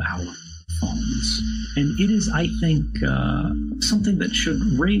of our phones. And it is, I think, something that should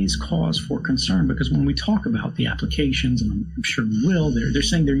raise cause for concern, because when we talk about the applications, and I'm sure we will, they're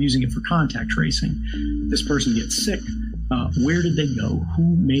saying they're using it for contact tracing. This person gets sick. Where did they go?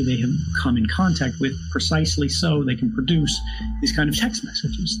 Who may they have come in contact with precisely so they can produce these kind of text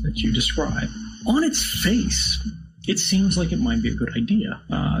messages that you describe? On its face, it seems like it might be a good idea.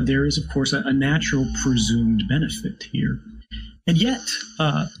 There is, of course, a natural presumed benefit here. And yet,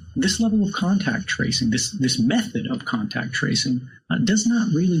 this level of contact tracing, this method of contact tracing, does not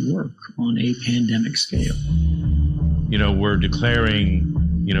really work on a pandemic scale. We're declaring,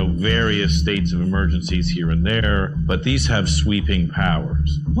 various states of emergencies here and there, but these have sweeping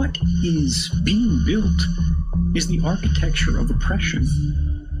powers. What is being built is the architecture of oppression.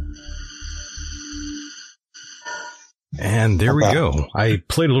 And there we go. I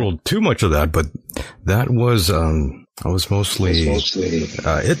played a little too much of that, but that was mostly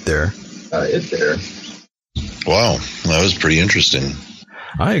it there. Wow, that was pretty interesting.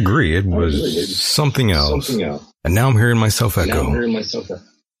 I agree. It was something else. And now I'm hearing myself echo.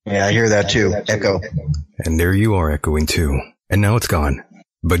 Yeah, I hear that too. Echo. And there you are echoing too. And now it's gone.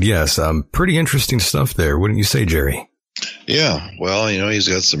 But yes, pretty interesting stuff there. Wouldn't you say, Jerry? Yeah. Well, he's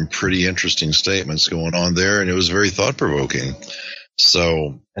got some pretty interesting statements going on there, and it was very thought-provoking.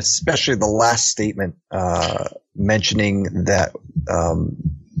 So, especially the last statement, mentioning that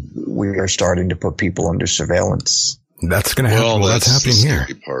we are starting to put people under surveillance. That's going to happen. Well, that's happening here.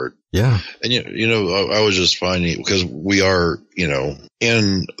 Part. Yeah. And, I was just finding, because we are,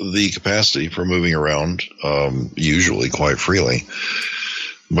 in the capacity for moving around, usually quite freely.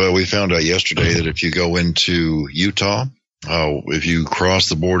 But we found out yesterday that if you go into Utah, if you cross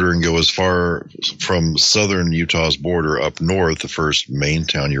the border and go as far from southern Utah's border up north, the first main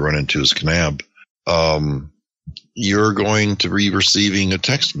town you run into is Kanab, you're going to be receiving a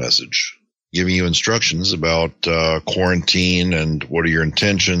text message giving you instructions about quarantine and what are your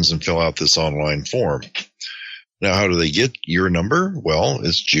intentions, and fill out this online form. Now, how do they get your number? Well,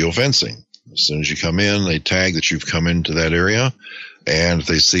 it's geofencing. As soon as you come in, they tag that you've come into that area. And if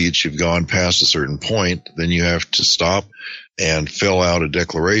they see that you've gone past a certain point, then you have to stop and fill out a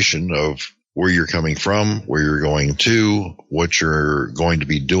declaration of where you're coming from, where you're going to, what you're going to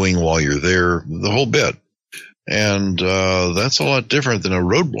be doing while you're there, the whole bit. And that's a lot different than a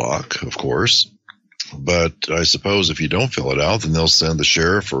roadblock, of course. But I suppose if you don't fill it out, then they'll send the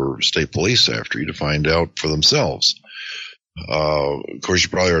sheriff or state police after you to find out for themselves. Of course, you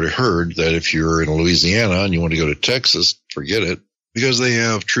probably already heard that if you're in Louisiana and you want to go to Texas, forget it. Because they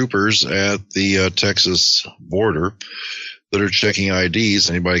have troopers at the Texas border that are checking IDs.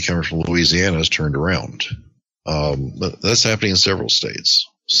 Anybody coming from Louisiana is turned around. But that's happening in several states.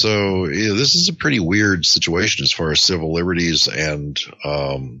 So this is a pretty weird situation as far as civil liberties and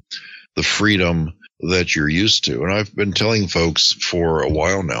the freedom that you're used to. And I've been telling folks for a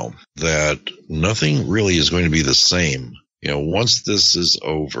while now that nothing really is going to be the same. Once this is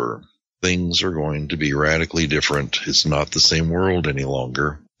over, things are going to be radically different. It's not the same world any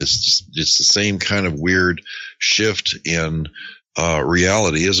longer. It's the same kind of weird shift in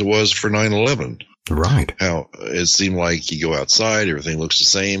reality as it was for 9/11. Right. How it seemed like you go outside, everything looks the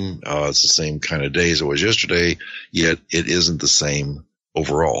same. It's the same kind of day as it was yesterday, yet it isn't the same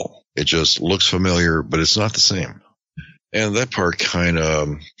overall. It just looks familiar, but it's not the same. And that part kind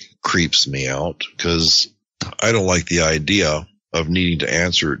of creeps me out because I don't like the idea of needing to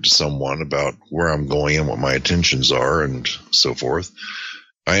answer it to someone about where I'm going and what my intentions are and so forth.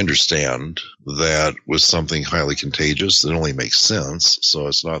 I understand that with something highly contagious, it only makes sense. So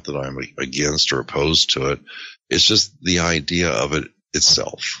it's not that I'm against or opposed to it. It's just the idea of it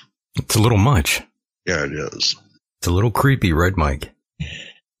itself. It's a little much. Yeah, it is. It's a little creepy, right, Mike?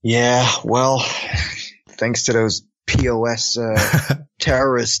 Yeah, well, thanks to those POS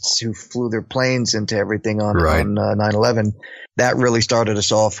terrorists who flew their planes into everything on 9/11, that really started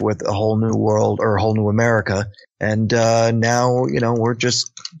us off with a whole new world or a whole new America. And now, we're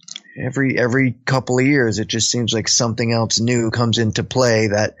just every couple of years, it just seems like something else new comes into play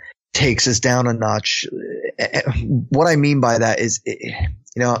that takes us down a notch. What I mean by that is,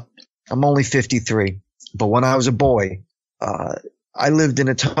 I'm only 53, but when I was a boy, I lived in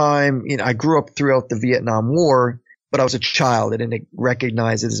a time, I grew up throughout the Vietnam War, but I was a child. I didn't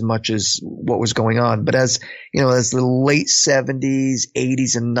recognize it as much as what was going on. But as the late 70s,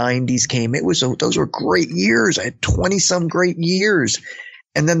 80s, and 90s came, those were great years. I had 20 some great years.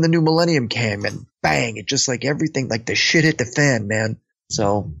 And then the new millennium came and bang, it just like everything, like the shit hit the fan, man.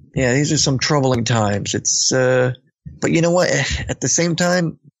 So yeah, these are some troubling times. But you know what? At the same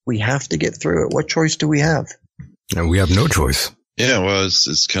time, we have to get through it. What choice do we have? And we have no choice. Yeah, well,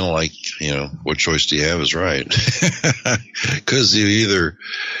 it's kind of like, what choice do you have is right. Because you either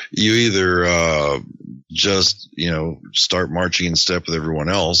just, start marching in step with everyone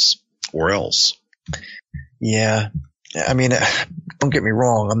else or else. Yeah. I mean, don't get me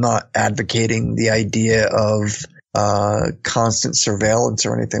wrong. I'm not advocating the idea of constant surveillance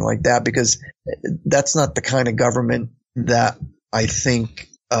or anything like that, because that's not the kind of government that I think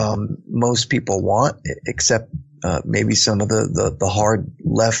most people want, except maybe some of the hard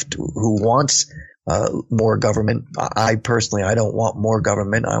left who wants more government. I personally, I don't want more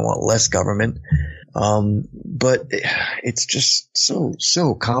government. I want less government. But it's just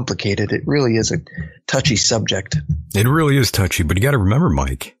so complicated. It really is a touchy subject. It really is touchy, but you got to remember,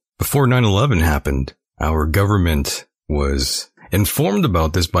 Mike, before 9/11 happened, our government was informed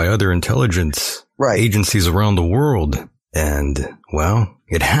about this by other intelligence agencies around the world. And, well,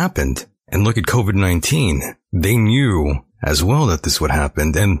 it happened. And look at COVID-19. They knew as well that this would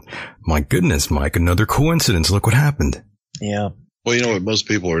happen. And my goodness, Mike, another coincidence. Look what happened. Yeah. Well, what most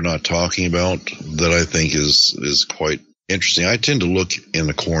people are not talking about that I think is quite interesting. I tend to look in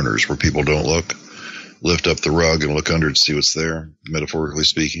the corners where people don't look, lift up the rug and look under to see what's there, metaphorically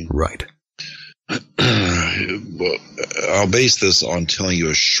speaking. Right. I'll base this on telling you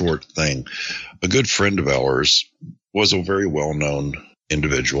a short thing. A good friend of ours was a very well-known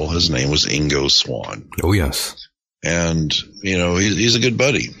individual. His name was Ingo Swann. Oh, yes. And, he's a good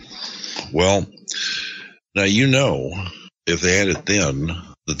buddy. Well, now, if they had it then,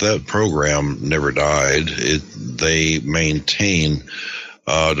 that program never died. They maintain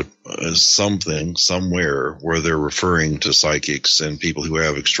something somewhere where they're referring to psychics and people who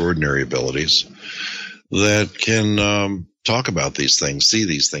have extraordinary abilities that can talk about these things, see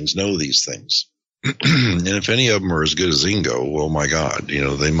these things, know these things. And if any of them are as good as Ingo, well, my God,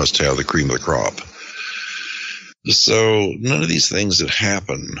 they must have the cream of the crop. So none of these things that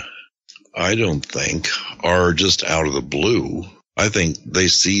happen, I don't think, are just out of the blue. I think they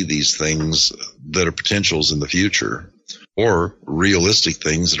see these things that are potentials in the future or realistic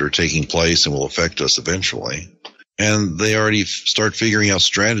things that are taking place and will affect us eventually. And they already start figuring out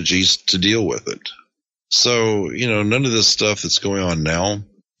strategies to deal with it. So, none of this stuff that's going on now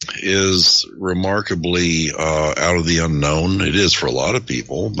is remarkably out of the unknown. It is for a lot of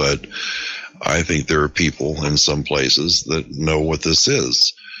people, but I think there are people in some places that know what this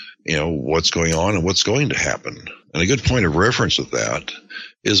is, what's going on and what's going to happen. And a good point of reference with that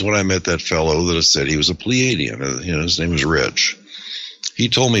is when I met that fellow that said he was a Pleiadian. His name was Rich. He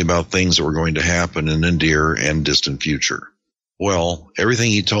told me about things that were going to happen in the near and distant future. Well,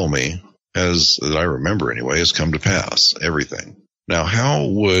 everything he told me, that I remember anyway, has come to pass. Everything. Now, how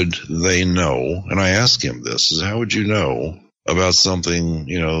would they know? And I asked him this: is how would you know about something,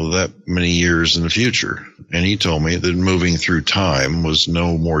 that many years in the future? And he told me that moving through time was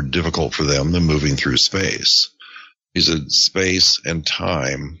no more difficult for them than moving through space. He said space and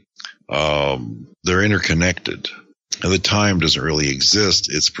time, they're interconnected. And the time doesn't really exist.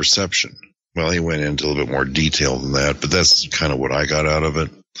 It's perception. Well, he went into a little bit more detail than that, but that's kind of what I got out of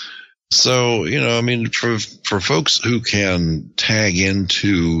it. So, for folks who can tag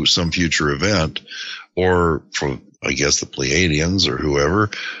into some future event, or for, I guess, the Pleiadians or whoever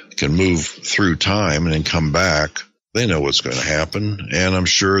can move through time and then come back, they know what's going to happen. And I'm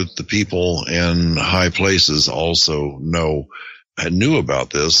sure the people in high places also knew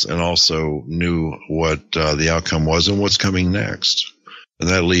about this and also knew what the outcome was and what's coming next. And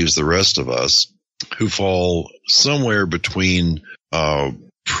that leaves the rest of us who fall somewhere between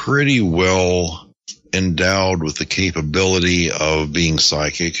pretty well endowed with the capability of being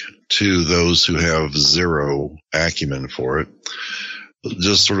psychic to those who have zero acumen for it,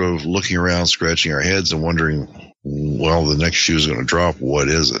 just sort of looking around, scratching our heads and wondering, well, the next shoe is going to drop. What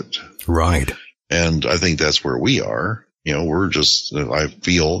is it? Right. And I think that's where we are. I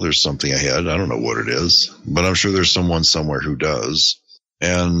feel there's something ahead. I don't know what it is, but I'm sure there's someone somewhere who does.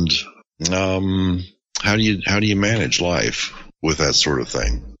 And how do you manage life with that sort of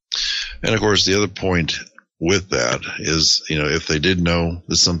thing? And of course, the other point with that is, if they did know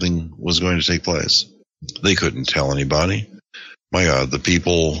that something was going to take place, they couldn't tell anybody. My God, the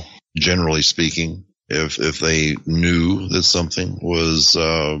people, generally speaking, if they knew that something was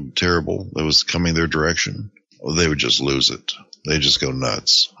terrible that was coming their direction, they would just lose it. They'd just go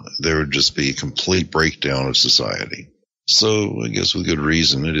nuts. There would just be a complete breakdown of society. So I guess with good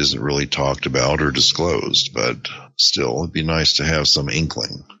reason, it isn't really talked about or disclosed, but still, it'd be nice to have some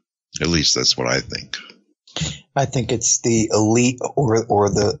inkling. At least that's what I think. I think it's the elite or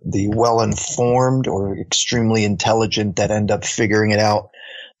the well-informed or extremely intelligent that end up figuring it out.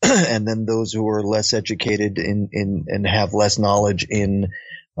 And then those who are less educated and have less knowledge in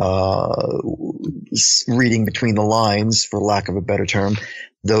reading between the lines, for lack of a better term,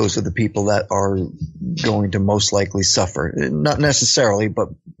 those are the people that are going to most likely suffer. Not necessarily, but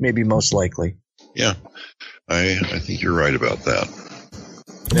maybe most likely. Yeah, I think you're right about that.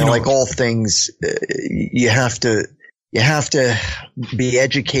 Like all things, you have to be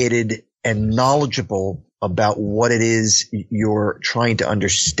educated and knowledgeable about what it is you're trying to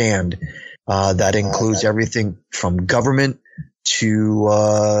understand. That includes everything from government to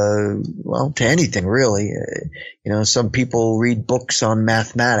anything really. Some people read books on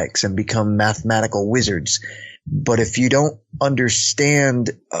mathematics and become mathematical wizards. But if you don't understand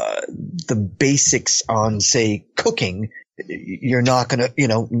the basics on, say, cooking, you're not gonna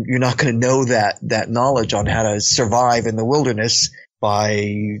know that knowledge on how to survive in the wilderness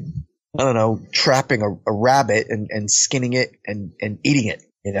by, trapping a rabbit and skinning it and eating it,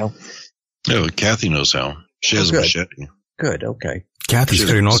 Yeah, Kathy knows how. She has a machete. Good. Okay. Kathy's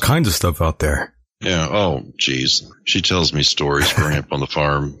getting all kinds of stuff out there. Yeah. Oh, geez. She tells me stories growing up on the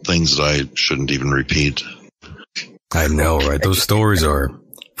farm, things that I shouldn't even repeat. I know, right? Those stories are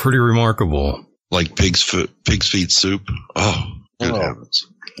pretty remarkable. Like pig's feet soup. Oh, good heavens.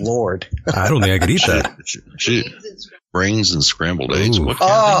 Lord. I don't think I could eat that. Brains and scrambled eggs. Ooh. What?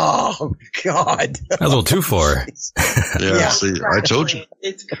 Oh, God. That's a little too far. Yeah. See, I told you.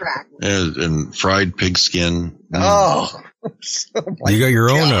 It's crack. And fried pig skin. Oh. You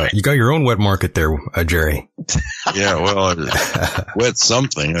got your own wet market there, Jerry. Yeah, well, I wet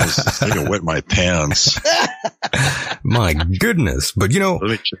something. I think I wet my pants. My goodness. But let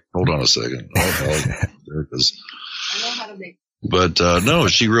me hold on a second. There it is. I know how to make. But no,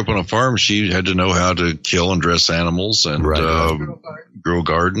 she grew up on a farm. She had to know how to kill and dress animals and grow a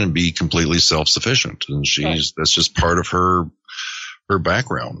garden and be completely self-sufficient. And that's just part of her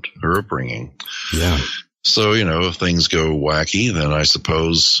background, her upbringing. Yeah. So, if things go wacky, then I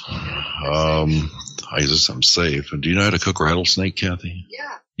suppose I guess I'm safe. Do you know how to cook rattlesnake, Kathy?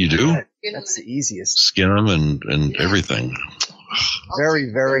 Yeah. You do? That's the easiest. Skin them and everything.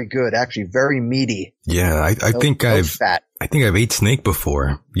 Very, very good. Actually, very meaty. Yeah, I think I've ate snake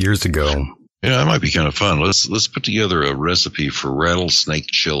before years ago. Yeah, that might be kind of fun. Let's put together a recipe for rattlesnake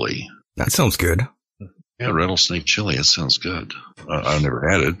chili. That sounds good. Yeah, rattlesnake chili. That sounds good. I've never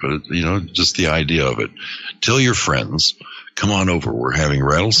had it, but just the idea of it. Tell your friends, come on over. We're having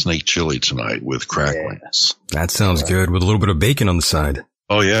rattlesnake chili tonight with cracklings. Yeah. That sounds good with a little bit of bacon on the side.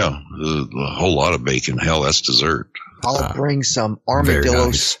 Oh yeah, a whole lot of bacon. Hell, that's dessert. I'll bring some armadillo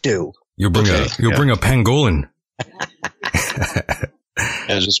stew. You'll bring a pangolin.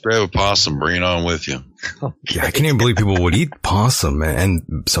 Yeah, just grab a possum, bring it on with you. Yeah, I can't even believe people would eat possum,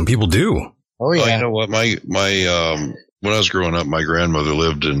 and some people do. Oh, yeah. Oh, you know what? When I was growing up, my grandmother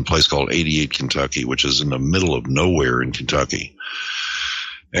lived in a place called 88, Kentucky, which is in the middle of nowhere in Kentucky.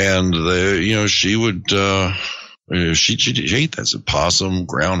 And she would, she ate that. So possum,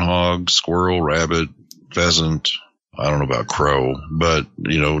 groundhog, squirrel, rabbit, pheasant. I don't know about crow, but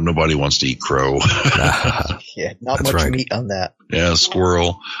nobody wants to eat crow. Yeah, not much meat on that. Yeah,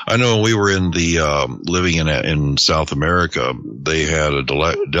 squirrel. I know when we were in the living in South America, they had a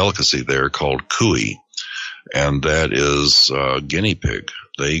delicacy there called cuy, and that is guinea pig.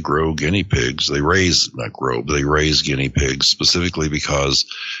 They grow guinea pigs. They raise guinea pigs specifically because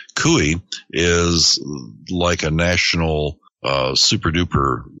cuy is like a national super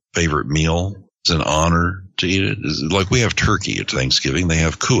duper favorite meal. It's an honor to eat it. It's like we have turkey at Thanksgiving. They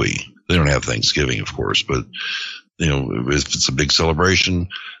have cuy. They don't have Thanksgiving, of course, but if it's a big celebration,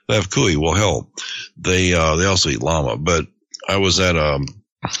 they have cuy. Well, hell, they also eat llama. But I was at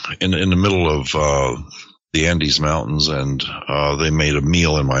in the middle of the Andes Mountains, and they made a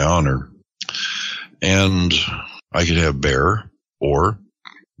meal in my honor, and I could have bear or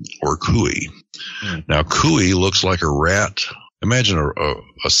cuy. Now, cuy looks like a rat. Imagine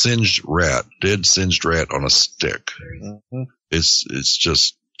a singed rat, dead singed rat on a stick. Mm-hmm. It's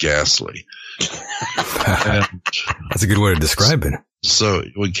just ghastly. That's a good way to describe it. So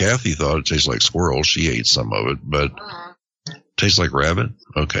when Kathy thought it tasted like squirrel, she ate some of it, but tastes like rabbit?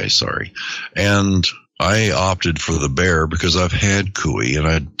 Okay, sorry. And I opted for the bear because I've had cuy and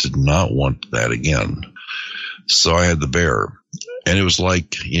I did not want that again. So I had the bear. And it was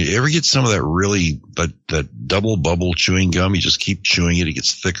like, you ever get some of that really, that double bubble chewing gum? You just keep chewing it. It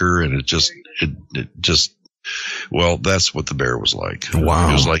gets thicker and it just, well, that's what the bear was like.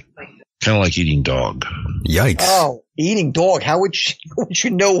 Wow. It was like, kind of like eating dog. Yikes. Oh, eating dog. How would you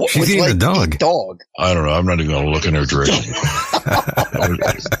know what She's was eating like a dog. to eat dog? I don't know. I'm not even going to look in her direction.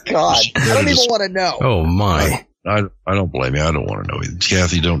 God, I don't even want to know. Oh my. I don't blame you. I don't want to know either.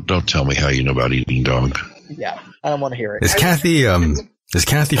 Kathy, don't tell me how you know about eating dog. Yeah, I don't want to hear it. Is Kathy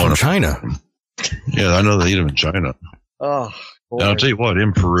from China? Yeah, I know they eat them in China. Oh, and I'll tell you what,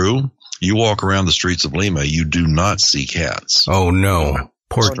 in Peru, you walk around the streets of Lima, you do not see cats. Oh no.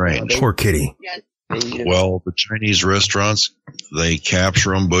 Poor kitty. Well, the Chinese restaurants, they capture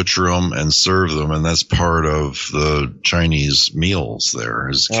them, butcher them, and serve them, and that's part of the Chinese meals there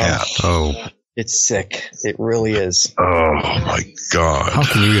is cat. Oh. It's sick. It really is. Oh, my God. How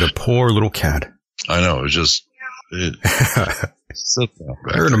can you eat a poor little cat? I know. Sit down.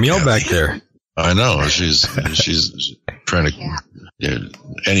 I heard a meow back there. I know. She's trying to. Yeah,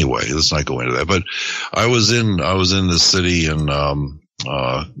 anyway, let's not go into that. But I was in this city in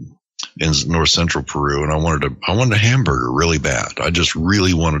north central Peru, and I wanted a hamburger really bad. I just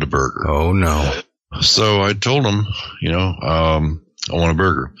really wanted a burger. Oh no! So I told them, I want a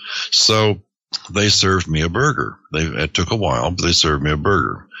burger. So they served me a burger. It took a while, but they served me a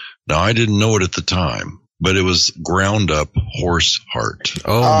burger. Now, I didn't know it at the time, but it was ground up horse heart.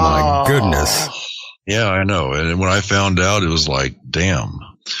 Oh, my goodness. Yeah, I know. And when I found out, it was like, damn.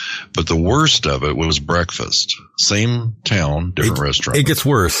 But the worst of it was breakfast. Same town, different restaurant. It gets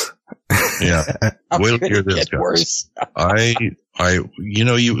worse. Yeah. Wait till you hear this, guys. Worse.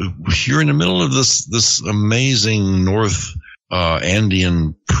 You're in the middle of this amazing North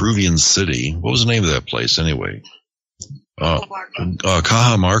Andean Peruvian city. What was the name of that place anyway?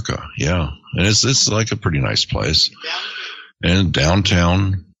 Cajamarca, yeah. And it's like a pretty nice place. And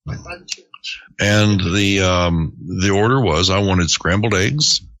downtown. And the order was I wanted scrambled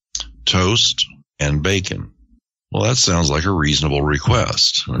eggs, toast, and bacon. Well, that sounds like a reasonable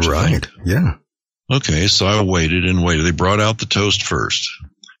request. Right. Yeah. Okay, so I waited and waited. They brought out the toast first.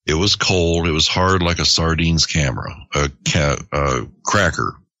 It was cold. It was hard like a sardines cracker.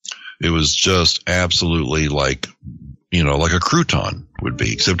 It was just absolutely like a crouton would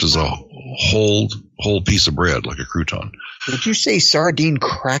be, except as a whole piece of bread, like a crouton. Did you say sardine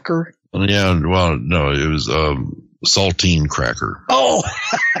cracker? Yeah, well, no, it was saltine cracker. Oh,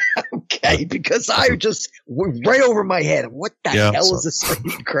 okay, because I just went right over my head. What the hell is a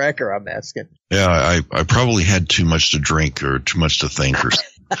sardine cracker? I'm asking. Yeah, I probably had too much to drink or too much to think or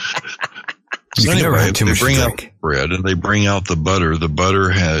So anyway, they bring out the bread and they bring out the butter. The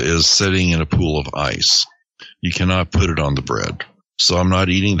butter is sitting in a pool of ice. You cannot put it on the bread. So I'm not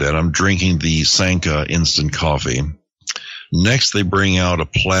eating that. I'm drinking the Sanka instant coffee. Next, they bring out a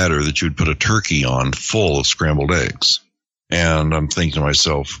platter that you would put a turkey on full of scrambled eggs. And I'm thinking to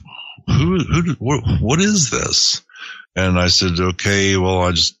myself, what is this? And I said, okay,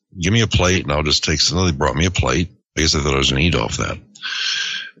 well, give me a plate and I'll just take some. They brought me a plate I guess they thought I was going to eat off that.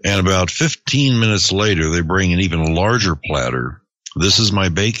 And about 15 minutes later, they bring an even larger platter. This is my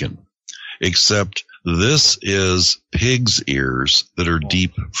bacon, except this is pig's ears that are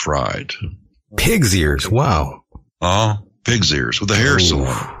deep fried. Pig's ears. Wow. Pig's ears with the hair still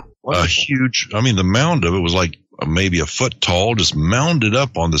on. A huge, I mean, the mound of it was like maybe a foot tall, just mounded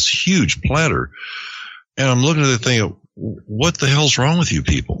up on this huge platter. And I'm looking at it thinking, what the hell's wrong with you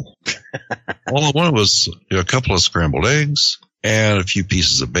people? All I wanted was a couple of scrambled eggs and a few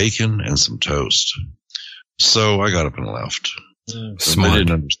pieces of bacon and some toast. So I got up and left. Smart. I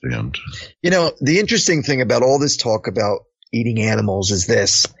didn't understand. You know, the interesting thing about all this talk about eating animals is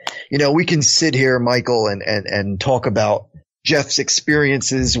this. You know, we can sit here, Michael, and talk about Jeff's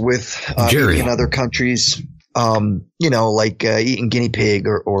experiences with Jerry in other countries, you know, like eating guinea pig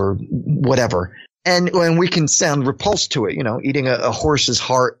or whatever. And we can sound repulsed to it, you know, eating a horse's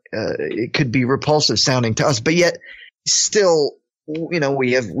heart, it could be repulsive sounding to us, but yet still, you know,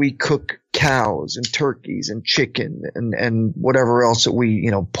 we cook cows and turkeys and chicken and whatever else that we,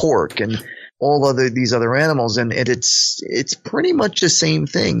 you know, pork and all these other animals. And it's pretty much the same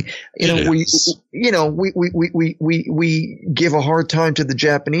thing. You know, we give a hard time to the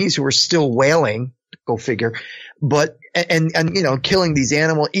Japanese who are still whaling, go figure, but, and, you know, killing these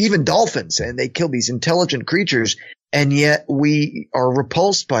animals, even dolphins, and they kill these intelligent creatures. And yet we are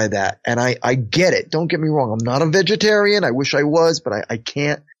repulsed by that. And I get it. Don't get me wrong. I'm not a vegetarian. I wish I was, but I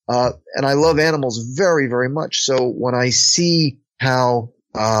can't. And I love animals very, very much. So when I see how,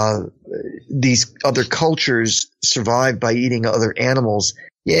 these other cultures survive by eating other animals,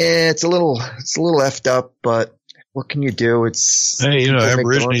 yeah, it's a little effed up, but what can you do? Hey, you know,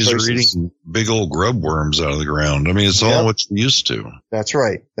 Aborigines are eating big old grub worms out of the ground. I mean, it's all what you're used to. That's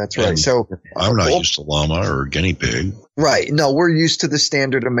right. That's right. So I'm not used to llama or guinea pig. Right. No, we're used to the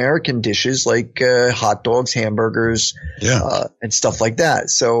standard American dishes like hot dogs, hamburgers, and stuff like that.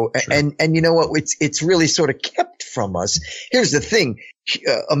 So, sure. and you know what? It's really sort of kept from us. Here's the thing.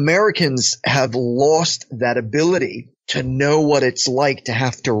 Americans have lost that ability to know what it's like to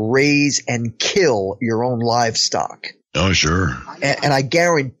have to raise and kill your own livestock. Oh, sure. And I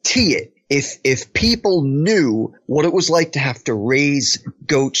guarantee it. If people knew what it was like to have to raise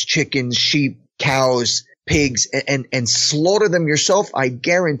goats, chickens, sheep, cows, pigs, and slaughter them yourself, I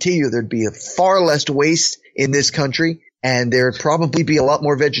guarantee you there'd be a far less waste in this country, and there'd probably be a lot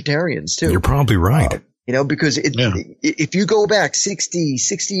more vegetarians too. You're probably right. You know, because if you go back 60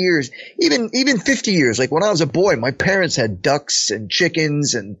 years, even 50 years, like when I was a boy, my parents had ducks and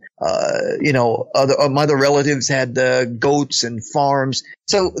chickens and, you know, my other relatives had goats and farms.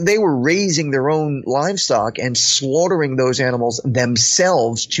 So they were raising their own livestock and slaughtering those animals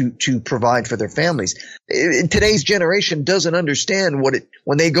themselves to provide for their families. Today's generation doesn't understand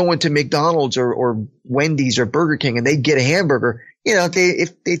when they go into McDonald's or Wendy's or Burger King and they get a hamburger. You know,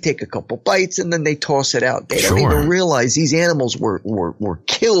 if they take a couple bites and then they toss it out, they don't even realize these animals were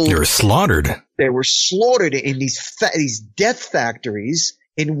killed. They were slaughtered. They were slaughtered in these death factories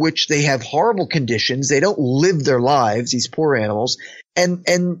in which they have horrible conditions. They don't live their lives, these poor animals. And,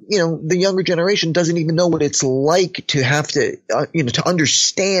 you know, the younger generation doesn't even know what it's like to have to, you know, to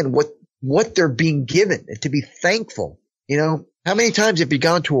understand what they're being given and to be thankful. You know, how many times have you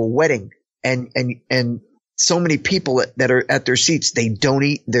gone to a wedding and so many people that are at their seats, they don't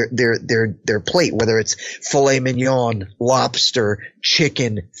eat their plate, whether it's filet mignon, lobster,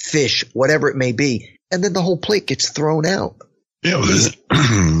 chicken, fish, whatever it may be. And then the whole plate gets thrown out. Yeah,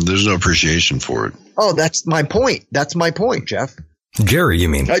 there's no appreciation for it. Oh, that's my point. That's my point, Jeff. Jerry, you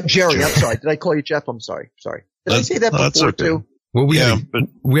mean? Jerry, I'm sorry. Did I call you Jeff? I'm sorry. Did I say that before okay. too? Well,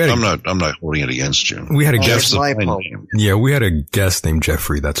 I'm not holding it against you. We had a guest. Yeah, we had a guest named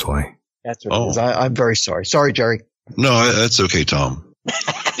Jeffrey. That's why. That's what it is. I'm very sorry. Sorry, Jerry. No, that's okay, Tom.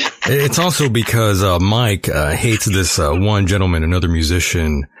 It's also because Mike hates this one gentleman, another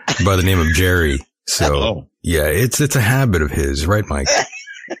musician by the name of Jerry. So yeah, it's a habit of his, right, Mike?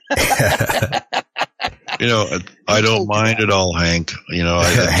 You know, I don't mind at all, Hank. You know,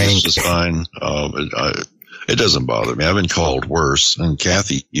 Hank is fine. It doesn't bother me. I've been called worse, and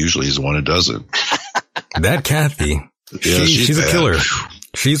Kathy usually is the one who does it. That Kathy, she's a killer.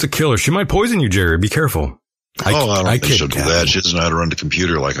 She's a killer. She might poison you, Jerry. Be careful. I don't think she'll do that. She doesn't know how to run the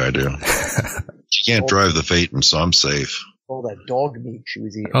computer like I do. She can't drive the Phaeton, so I'm safe. Oh, that dog meat she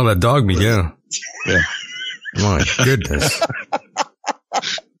was eating. Oh, that dog meat, yeah. Yeah. My goodness.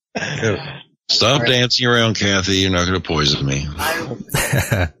 Stop dancing around, Kathy. You're not going to poison me.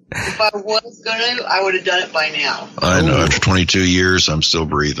 If I was going to, I would have done it by now. I know. After 22 years, I'm still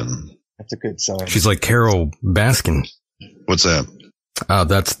breathing. That's a good sign. She's like Carol Baskin. What's that?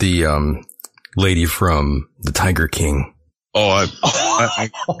 That's the lady from the Tiger King. Oh,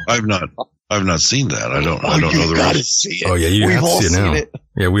 I've not seen that. I don't know the gotta rest. see it. Oh yeah, you have to see it now.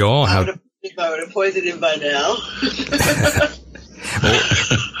 Yeah, we all have. If I would have poisoned him by now.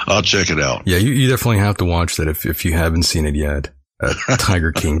 I'll check it out. Yeah, you definitely have to watch that if you haven't seen it yet.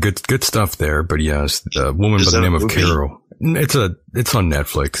 Tiger King, good stuff there. But yes, the woman by the name of Carol. It's on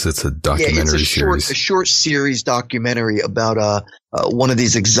Netflix. It's a documentary series. A short series documentary about one of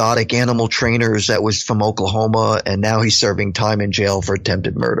these exotic animal trainers that was from Oklahoma, and now he's serving time in jail for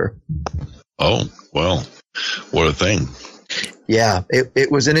attempted murder. Oh, well, what a thing. Yeah,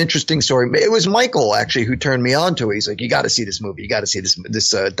 it was an interesting story. It was Michael, actually, who turned me on to it. He's like, you got to see this movie. You got to see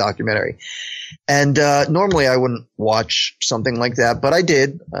this documentary. And normally I wouldn't watch something like that, but I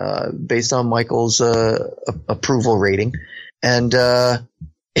did based on Michael's approval rating. And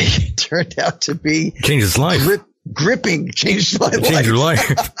it turned out to be – changed his life. Gripping. Changed my life. Changed your life.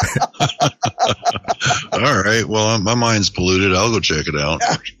 All right. Well, my mind's polluted. I'll go check it out.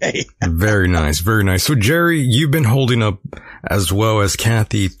 Okay. Very nice. Very nice. So, Jerry, you've been holding up as well as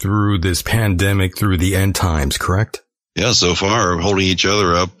Kathy through this pandemic, through the end times, correct? Yeah, so far, holding each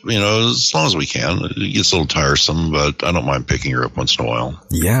other up, as long as we can. It gets a little tiresome, but I don't mind picking her up once in a while.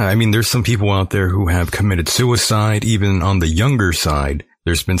 Yeah, I mean, there's some people out there who have committed suicide, even on the younger side.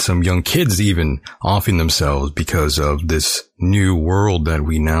 There's been some young kids even offing themselves because of this new world that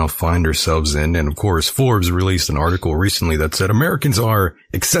we now find ourselves in. And of course, Forbes released an article recently that said Americans are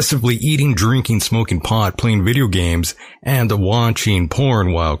excessively eating, drinking, smoking pot, playing video games, and watching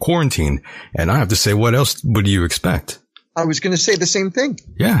porn while quarantined. And I have to say, what else would you expect? I was going to say the same thing.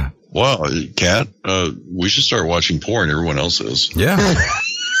 Yeah. Wow, Kat, we should start watching porn. Everyone else is. Yeah.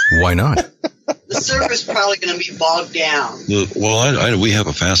 Why not? The server's probably going to be bogged down. Well, we have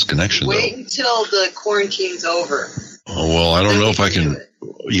a fast connection. Wait until the quarantine's over. Oh, well, I don't know if I can.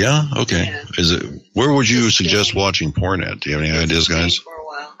 Yeah. Okay. Yeah. Is it? Where would you suggest watching porn at? Do you have any ideas, guys? For a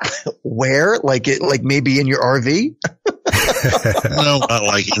while. Where? Like maybe in your RV? No, not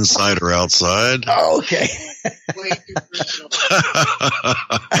like inside or outside. Oh, okay.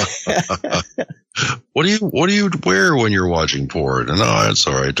 What do you wear when you're watching porn? No, that's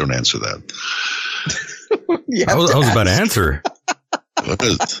all right. Don't answer that. I was about to answer. What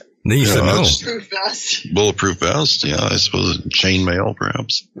is? Then you said no. Bulletproof vest. Bulletproof vest. Yeah, I suppose chainmail,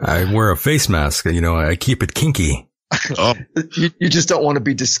 perhaps. I wear a face mask. I keep it kinky. Oh, you just don't want to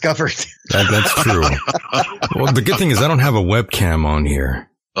be discovered. That's true. Well, the good thing is I don't have a webcam on here.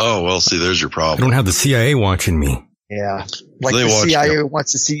 Oh, well, see, there's your problem. I don't have the CIA watching me. Yeah. Like the CIA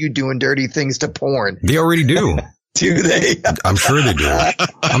wants to see you doing dirty things to porn. They already do. Do they? I'm sure they do.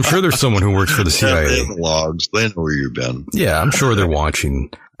 I'm sure there's someone who works for the CIA. They have logs. They know where you've been. Yeah, I'm sure they're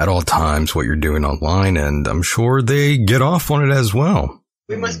watching at all times what you're doing online, and I'm sure they get off on it as well.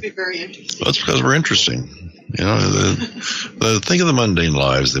 We must be very interesting. That's because we're interesting. Think of the mundane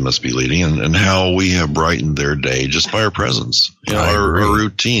lives they must be leading and how we have brightened their day just by our presence. Our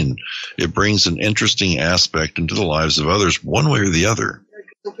routine. It brings an interesting aspect into the lives of others one way or the other.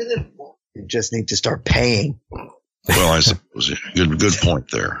 You just need to start paying. Well, I suppose. Good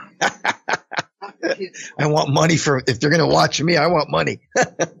point there. I want money if they're going to watch me, I want money.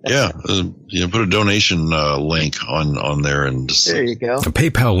 Yeah. Put a donation link on there. There you go. A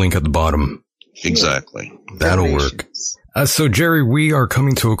PayPal link at the bottom. Exactly. That'll work. So, Jerry, we are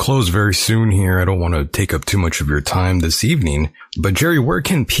coming to a close very soon here. I don't want to take up too much of your time this evening. But, Jerry, where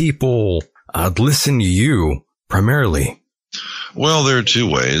can people listen to you primarily? Well, there are two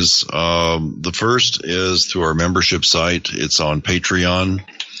ways. The first is through our membership site. It's on Patreon.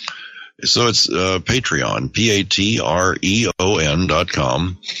 So it's Patreon,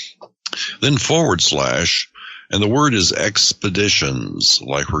 Patreon.com. Then / and the word is expeditions,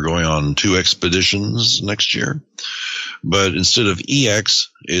 like we're going on 2 expeditions next year. But instead of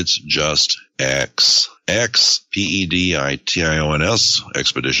EX, it's just X. X-P-E-D-I-T-I-O-N-S,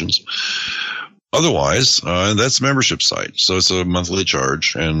 expeditions. Otherwise, that's membership site. So it's a monthly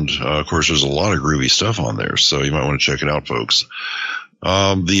charge. And, of course, there's a lot of groovy stuff on there. So you might want to check it out, folks.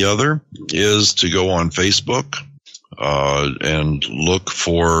 The other is to go on Facebook, and look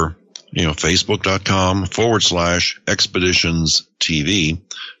for, Facebook.com / Expeditions TV,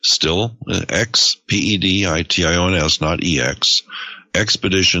 still X-P-E-D-I-T-I-O-N-S, not EX,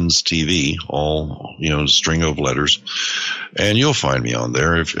 Expeditions TV, all, string of letters. And you'll find me on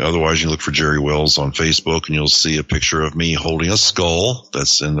there. Otherwise, you look for Jerry Wells on Facebook and you'll see a picture of me holding a skull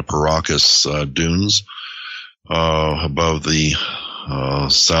that's in the Paracas dunes, above the,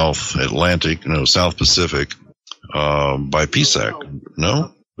 South Pacific, by PSAC.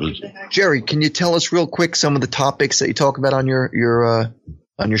 No? Jerry, can you tell us real quick some of the topics that you talk about on your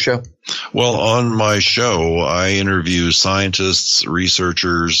show? Well, on my show, I interview scientists,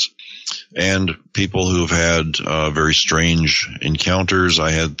 researchers, and people who've had very strange encounters.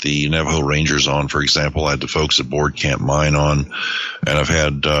 I had the Navajo Rangers on, for example. I had the folks at Board Camp Mine on, and I've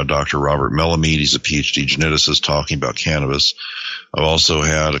had Dr. Robert Melamed. He's a PhD geneticist talking about cannabis. I've also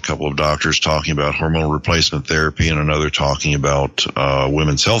had a couple of doctors talking about hormonal replacement therapy and another talking about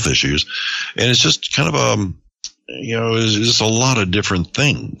women's health issues. And it's just kind of it's just a lot of different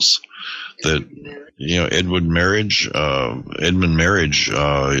things that, Edmund Marriage,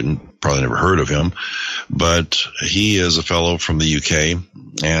 probably never heard of him, but he is a fellow from the UK,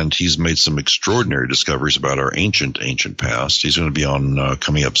 and he's made some extraordinary discoveries about our ancient past. He's going to be on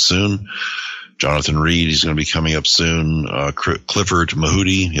coming up soon. Jonathan Reed, he's going to be coming up soon. Clifford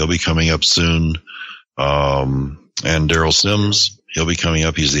Mahudi, he'll be coming up soon. And Daryl Sims, he'll be coming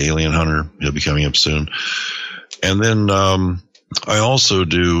up. He's the alien hunter. He'll be coming up soon. And then I also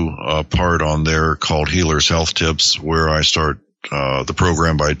do a part on there called Healers Health Tips, where I start the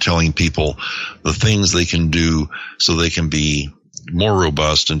program by telling people the things they can do so they can be more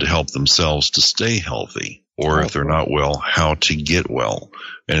robust and to help themselves to stay healthy, or if they're not well, how to get well.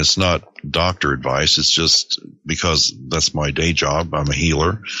 And it's not doctor advice. It's just because that's my day job. I'm a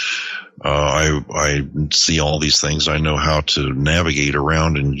healer. I see all these things. I know how to navigate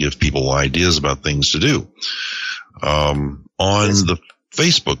around and give people ideas about things to do. On the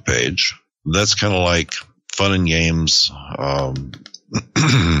Facebook page, that's kind of like fun and games.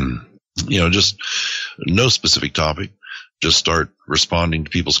 Just no specific topic. Just start responding to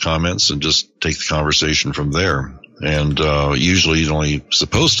people's comments and just take the conversation from there. And usually it's only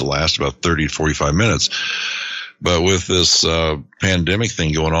supposed to last about 30 to 45 minutes. But with this pandemic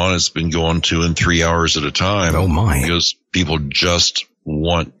thing going on, it's been going 2 and 3 hours at a time. Oh, my. Because people just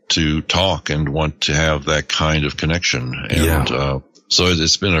want to talk and want to have that kind of connection. And so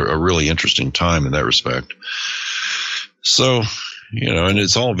it's been a really interesting time in that respect. So, and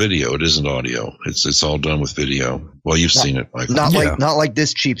it's all video. It isn't audio. It's all done with video. Well, you've seen it, Michael. Not like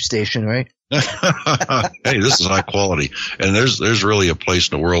this cheap station, right? Hey, this is high quality, and there's really a place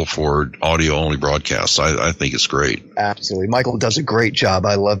in the world for audio only broadcasts. I think it's great. Absolutely. Michael does a great job.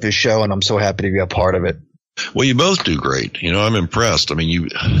 I love his show, and I'm so happy to be a part of it. Well, you both do great. I'm impressed. I mean, you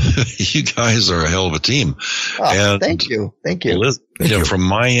guys are a hell of a team. Oh, and thank you. From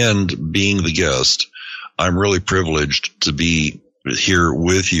my end, being the guest, I'm really privileged to be here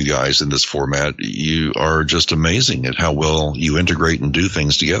with you guys in this format. You are just amazing at how well you integrate and do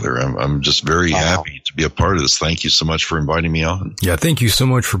things together. I'm just very happy to be a part of this. Thank you so much for inviting me on. Yeah, thank you so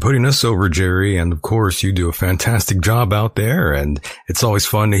much for putting us over, Jerry. And of course, you do a fantastic job out there. And it's always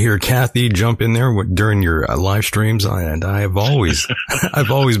fun to hear Kathy jump in there during your live streams. And I've always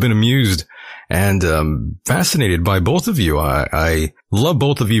been amused and fascinated by both of you. I love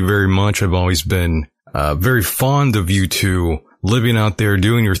both of you very much. I've always been very fond of you two, living out there,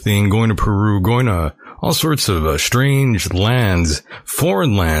 doing your thing, going to Peru, going to all sorts of strange lands,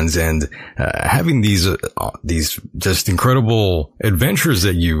 foreign lands, and having these just incredible adventures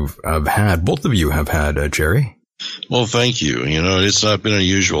that you've had. Both of you have had, Jerry. Well, thank you. It's not been a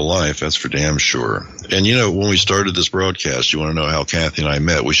usual life, that's for damn sure. And, when we started this broadcast, you want to know how Kathy and I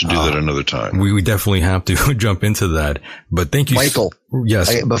met. We should do that another time. We definitely have to jump into that. But thank you. Michael.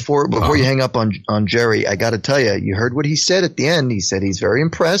 Yes. Before you hang up on Jerry, I got to tell you, you heard what he said at the end. He said he's very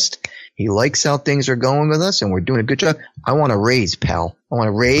impressed. He likes how things are going with us, and we're doing a good job. I want a raise, pal. I want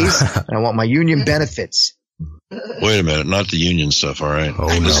a raise, and I want my union benefits. Wait a minute. Not the union stuff, all right? Oh,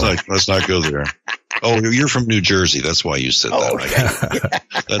 no. Let's not go there. Oh, you're from New Jersey. That's why you said that.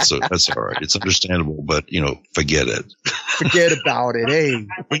 Yeah. That's all right. It's understandable, but forget it. Forget about it. Hey.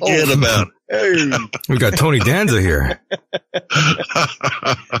 Forget about it. Hey. We got Tony Danza here.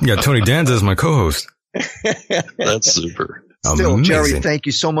 We got Tony Danza as my co-host. That's super. Still, Amazing. Jerry, thank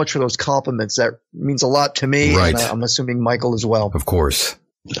you so much for those compliments. That means a lot to me. Right. And I'm assuming Michael as well. Of course.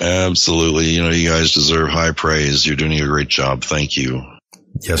 Absolutely. You guys deserve high praise. You're doing a great job. Thank you.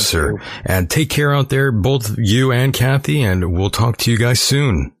 Yes, sir. And take care out there, both you and Kathy, and we'll talk to you guys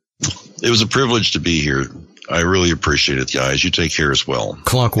soon. It was a privilege to be here. I really appreciate it, guys. You take care as well.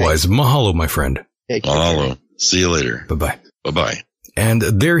 Clockwise. Mahalo, my friend. Mahalo. See you later. Bye-bye. Bye-bye. And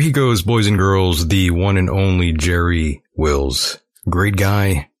there he goes, boys and girls, the one and only Jerry Wills. Great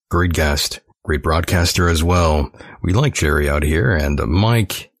guy, great guest, great broadcaster as well. We like Jerry out here. And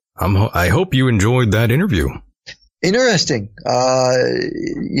Mike, I hope you enjoyed that interview. Interesting.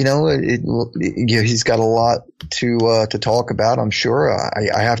 He's got a lot to talk about, I'm sure.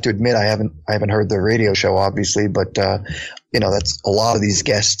 I have to admit, I haven't heard the radio show, obviously, but that's a lot of these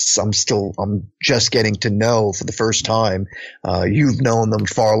guests I'm just getting to know for the first time. You've known them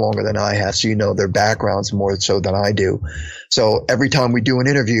far longer than I have, so you know their backgrounds more so than I do. So every time we do an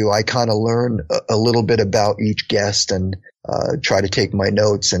interview, I kind of learn a little bit about each guest and try to take my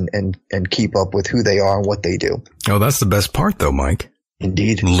notes and keep up with who they are and what they do. Oh, that's the best part though, Mike.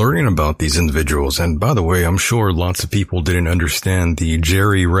 Indeed. Learning about these individuals. And by the way, I'm sure lots of people didn't understand the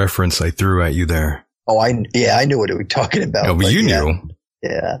Jerry reference I threw at you there. Oh, I knew what we were talking about. Oh, but you knew.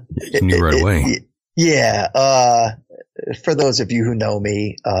 Yeah. You knew right away. Yeah. For those of you who know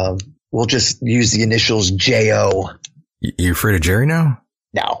me, we'll just use the initials J.O. You afraid of Jerry now?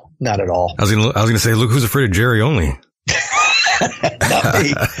 No, not at all. I was gonna say, look who's afraid of Jerry only. Not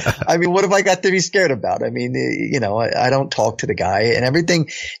me. I mean, what have I got to be scared about? I mean, I don't talk to the guy and everything.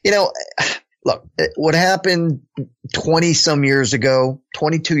 Look, what happened 20 years ago,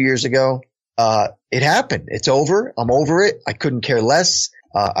 22 years ago, it happened. It's over. I'm over it. I couldn't care less.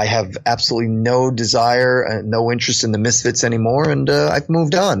 I have absolutely no desire, no interest in the Misfits anymore. And, I've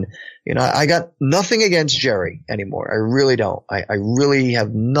moved on. I got nothing against Jerry anymore. I really don't. I really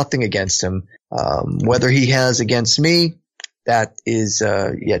have nothing against him. Whether he has against me, that is,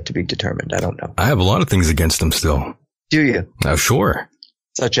 yet to be determined. I don't know. I have a lot of things against him still. Do you? Sure.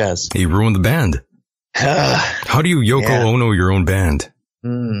 Such as? He ruined the band. How do you Yoko Ono your own band?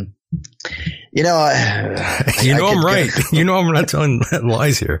 I'm right. I'm not telling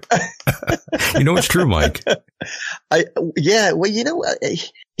lies here. It's true, Mike.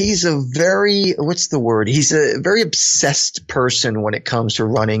 He's a very, what's the word? He's a very obsessed person when it comes to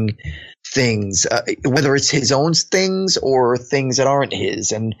running things, whether it's his own things or things that aren't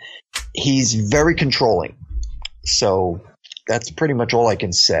his. And he's very controlling. So that's pretty much all I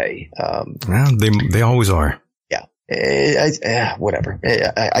can say. They always are. Whatever.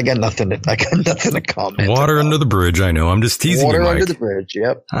 I got nothing to comment. Water under the bridge. I know. I'm just teasing you, Mike. Water under the bridge.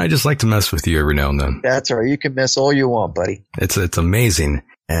 Yep. I just like to mess with you every now and then. That's all right. You can mess all you want, buddy. It's amazing.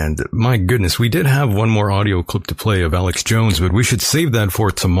 And my goodness, we did have one more audio clip to play of Alex Jones, but we should save that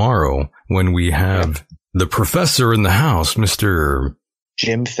for tomorrow when we have the professor in the house, Mr.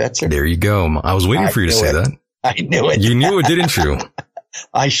 Jim Fetzer. There you go. I was waiting for you to say that. I knew it. You knew it, didn't you?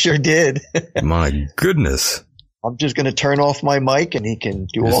 I sure did. My goodness. I'm just going to turn off my mic and he can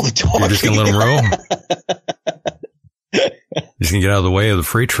do all the talking. You're just going to let him roll? Just going to get out of the way of the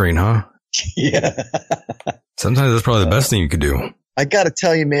freight train, huh? Yeah. Sometimes that's probably the best thing you could do. I got to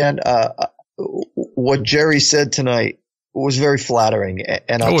tell you, man, what Jerry said tonight was very flattering.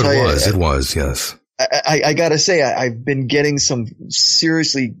 And I'll tell you. It was, yes. I got to say, I've been getting some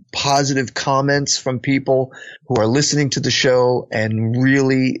seriously positive comments from people who are listening to the show and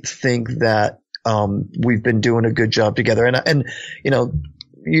really think that we've been doing a good job together. And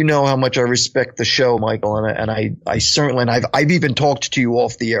how much I respect the show, Michael. And I certainly, and I've even talked to you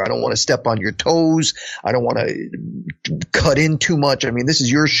off the air. I don't want to step on your toes. I don't want to cut in too much. I mean, this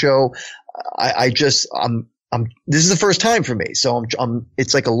is your show. This is the first time for me. So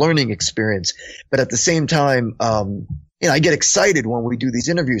it's like a learning experience. But at the same time, I get excited when we do these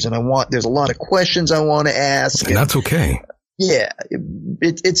interviews and there's a lot of questions I want to ask. And that's okay. Yeah,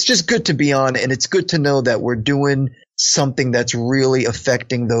 it's just good to be on, and it's good to know that we're doing something that's really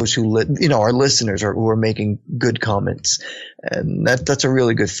affecting those who, our listeners who are making good comments, and that's a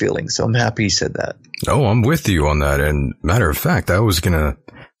really good feeling. So I'm happy you said that. Oh, I'm with you on that. And matter of fact, I was gonna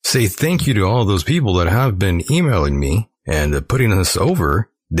say thank you to all those people that have been emailing me and putting us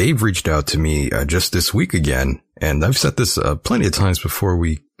over. They've reached out to me just this week again, and I've said this plenty of times before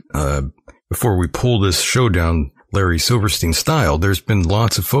we pull this show down Larry Silverstein style. There's been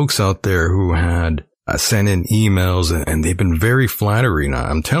lots of folks out there who had sent in emails and they've been very flattering.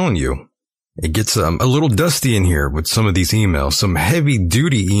 I'm telling you, it gets a little dusty in here with some of these emails, some heavy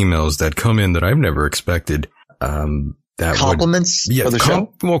duty emails that come in that I've never expected. That compliments for the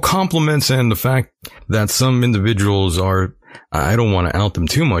show? Well, compliments and the fact that some individuals are, I don't want to out them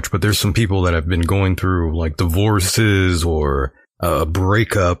too much, but there's some people that have been going through like divorces or a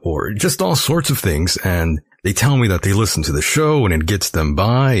breakup or just all sorts of things. And they tell me that they listen to the show and it gets them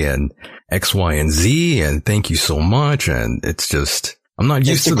by and X, Y, and Z. And thank you so much. And it's just, I'm not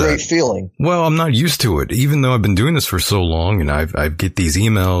used to that. It's a great feeling. Well, I'm not used to it, even though I've been doing this for so long and I get these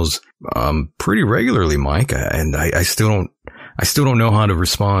emails, pretty regularly, Mike. And I still don't know how to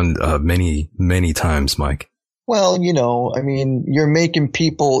respond, many times, Mike. Well, I mean, you're making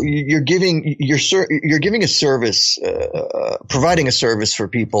people, you're giving a service, providing a service for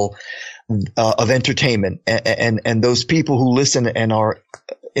people of entertainment, and those people who listen and are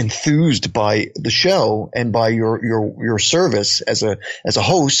enthused by the show and by your service as a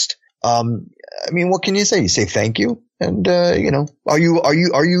host. I mean, what can you say? You say thank you. And, are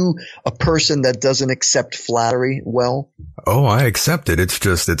you a person that doesn't accept flattery well? Oh, I accept it.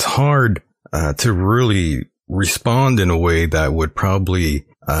 It's hard, to really respond in a way that would probably,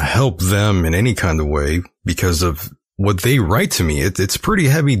 help them in any kind of way because of what they write to me. It's pretty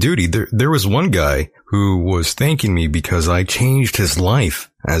heavy duty. There was one guy who was thanking me because I changed his life,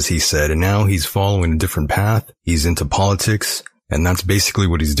 as he said, and now he's following a different path. He's into politics, and that's basically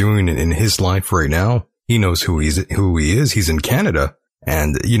what he's doing in his life right now. He knows who he is. He's in Canada.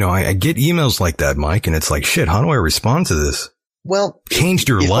 And, I get emails like that, Mike, and it's like, shit, how do I respond to this? Well, changed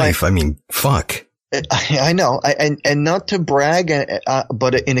your life. I mean, fuck. I know. And not to brag,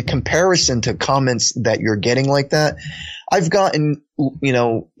 but in a comparison to comments that you're getting like that, I've gotten,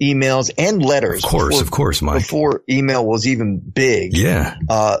 emails and letters. Of course, Mike. Before email was even big. Yeah.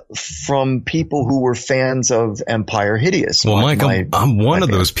 From people who were fans of Empire Hideous. Well, Mike, I'm one of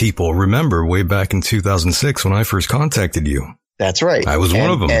those people. Remember way back in 2006 when I first contacted you. That's right. I was one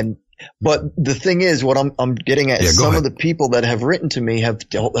of them. But the thing is, what I'm getting at is some of the people that have written to me have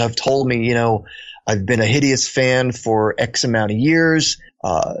told me, I've been a Hideous fan for X amount of years.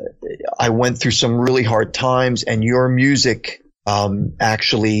 I went through some really hard times, and your music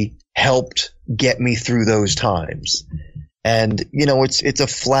actually helped get me through those times. And it's a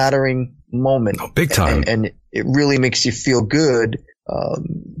flattering moment, big time, and it really makes you feel good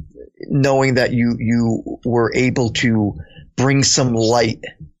knowing that you were able to bring some light,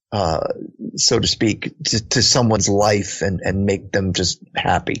 so to speak, to someone's life and make them just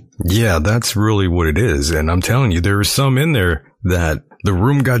happy. Yeah, that's really what it is. And I'm telling you, there are some in there that the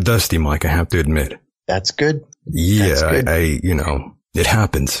room got dusty, Mike, I have to admit. That's good. Yeah, That's good. It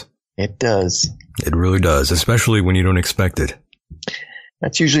happens. It does. It really does, especially when you don't expect it.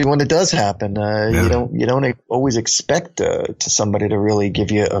 That's usually when it does happen. You don't always expect to somebody to really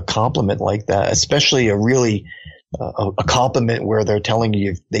give you a compliment like that, especially a compliment where they're telling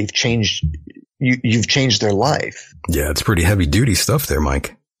you you've changed their life. Yeah, it's pretty heavy duty stuff there,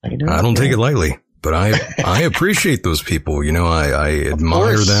 Mike. I know. I don't take it lightly, but I appreciate those people. I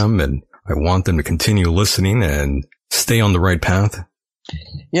admire them, and I want them to continue listening and stay on the right path.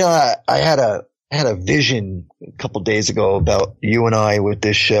 I had a vision a couple days ago about you and I with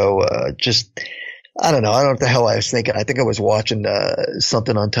this show. I don't know what the hell I was thinking. I think I was watching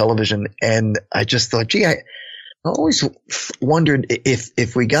something on television, and I just thought, gee, I always wondered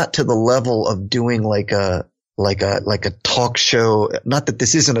if we got to the level of doing like a talk show, not that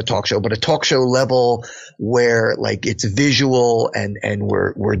this isn't a talk show, but a talk show level where like it's visual and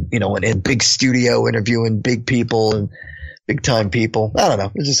we're in a big studio interviewing big people and big time people. I don't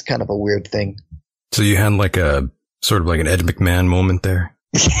know. It's just kind of a weird thing. So you had like a sort of like an Ed McMahon moment there.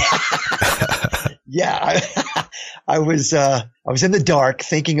 Yeah. I was in the dark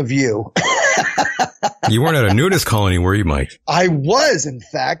thinking of you. You weren't at a nudist colony, were you, Mike? I was, in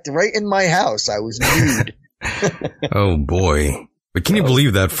fact, right in my house. I was nude. Oh, boy. But can you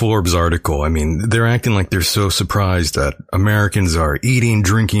believe that Forbes article? I mean, they're acting like they're so surprised that Americans are eating,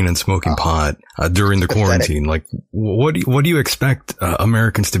 drinking, and smoking pot during the quarantine. Like, what do you expect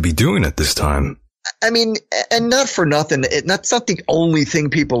Americans to be doing at this time? I mean, and not for nothing, that's not the only thing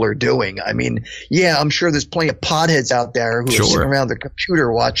people are doing. I mean, yeah, I'm sure there's plenty of potheads out there who are sitting around their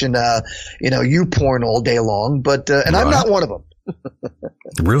computer watching, you porn all day long, but, and I'm not one of them.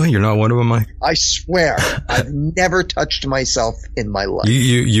 Really? You're not one of them, Mike? I swear, I've never touched myself in my life.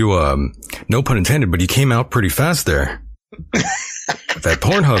 You, no pun intended, but you came out pretty fast there. That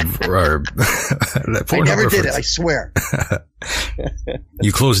Pornhub, I never did it, I swear.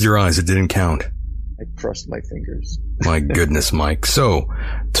 You closed your eyes, it didn't count. I crossed my fingers. My goodness, Mike. So,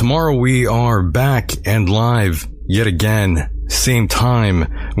 tomorrow we are back and live yet again, same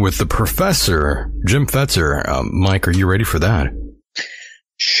time with the professor, Jim Fetzer. Mike, are you ready for that?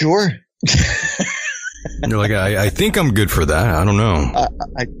 Sure. You're like, I think I'm good for that. I don't know.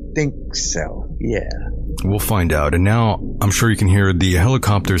 I think so. Yeah. We'll find out. And now I'm sure you can hear the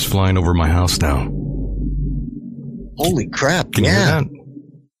helicopters flying over my house now. Holy crap. Can you hear that?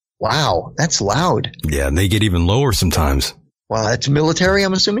 Wow. That's loud. Yeah. And they get even lower sometimes. Wow. That's military,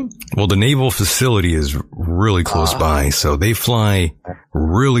 I'm assuming? Well, the naval facility is really close by. So they fly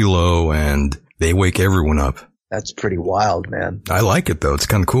really low and they wake everyone up. That's pretty wild, man. I like it though. It's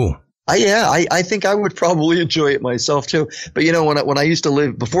kind of cool. I think I would probably enjoy it myself too. But when I used to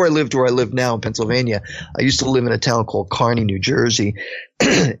live, before I lived where I live now in Pennsylvania, I used to live in a town called Kearney, New Jersey,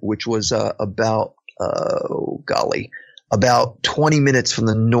 which was about 20 minutes from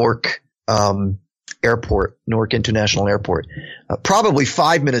the Newark airport, Newark International Airport, probably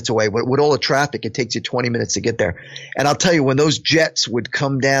 5 minutes away. With all the traffic, it takes you 20 minutes to get there. And I'll tell you, when those jets would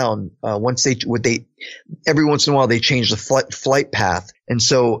come down, every once in a while they change the flight path. And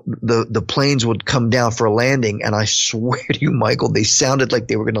so the planes would come down for a landing. And I swear to you, Michael, they sounded like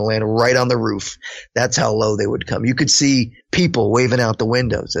they were going to land right on the roof. That's how low they would come. You could see people waving out the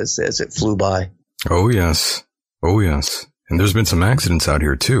windows as it flew by. Oh, yes. Oh, yes. And there's been some accidents out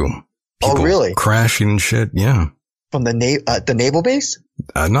here too. People really? Crashing and shit. Yeah. From the naval base?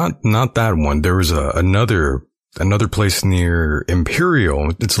 Not that one. There was another place near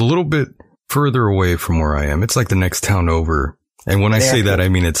Imperial. It's a little bit further away from where I am. It's like the next town over. And when I say that, I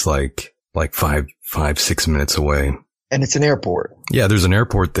mean, it's like 6 minutes away. And it's an airport. Yeah, there's an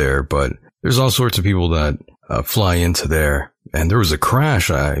airport there, but there's all sorts of people that fly into there. And there was a crash,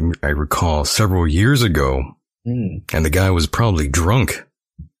 I recall, several years ago. And the guy was probably drunk.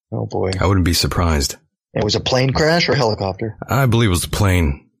 Oh, boy. I wouldn't be surprised. It was a plane crash or helicopter? I believe it was a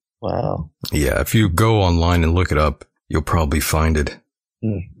plane. Wow. Yeah, if you go online and look it up, you'll probably find it.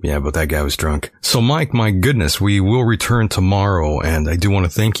 Yeah, but that guy was drunk. So, Mike, my goodness, we will return tomorrow, and I do want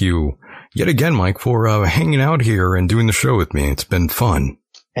to thank you yet again, Mike, for hanging out here and doing the show with me. It's been fun.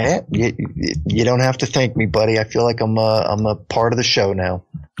 You don't have to thank me, buddy. I feel like I'm a part of the show now.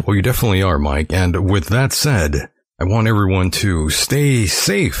 Well, you definitely are, Mike. And with that said, I want everyone to stay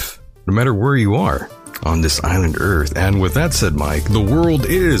safe, no matter where you are on this island Earth. And with that said, Mike, the world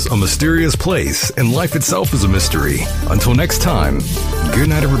is a mysterious place, and life itself is a mystery. Until next time, good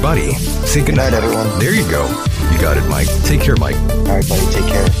night, everybody. Say good night, everyone. There you go. You got it, Mike. Take care, Mike. All right, buddy. Take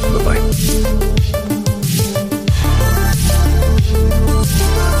care. Bye-bye.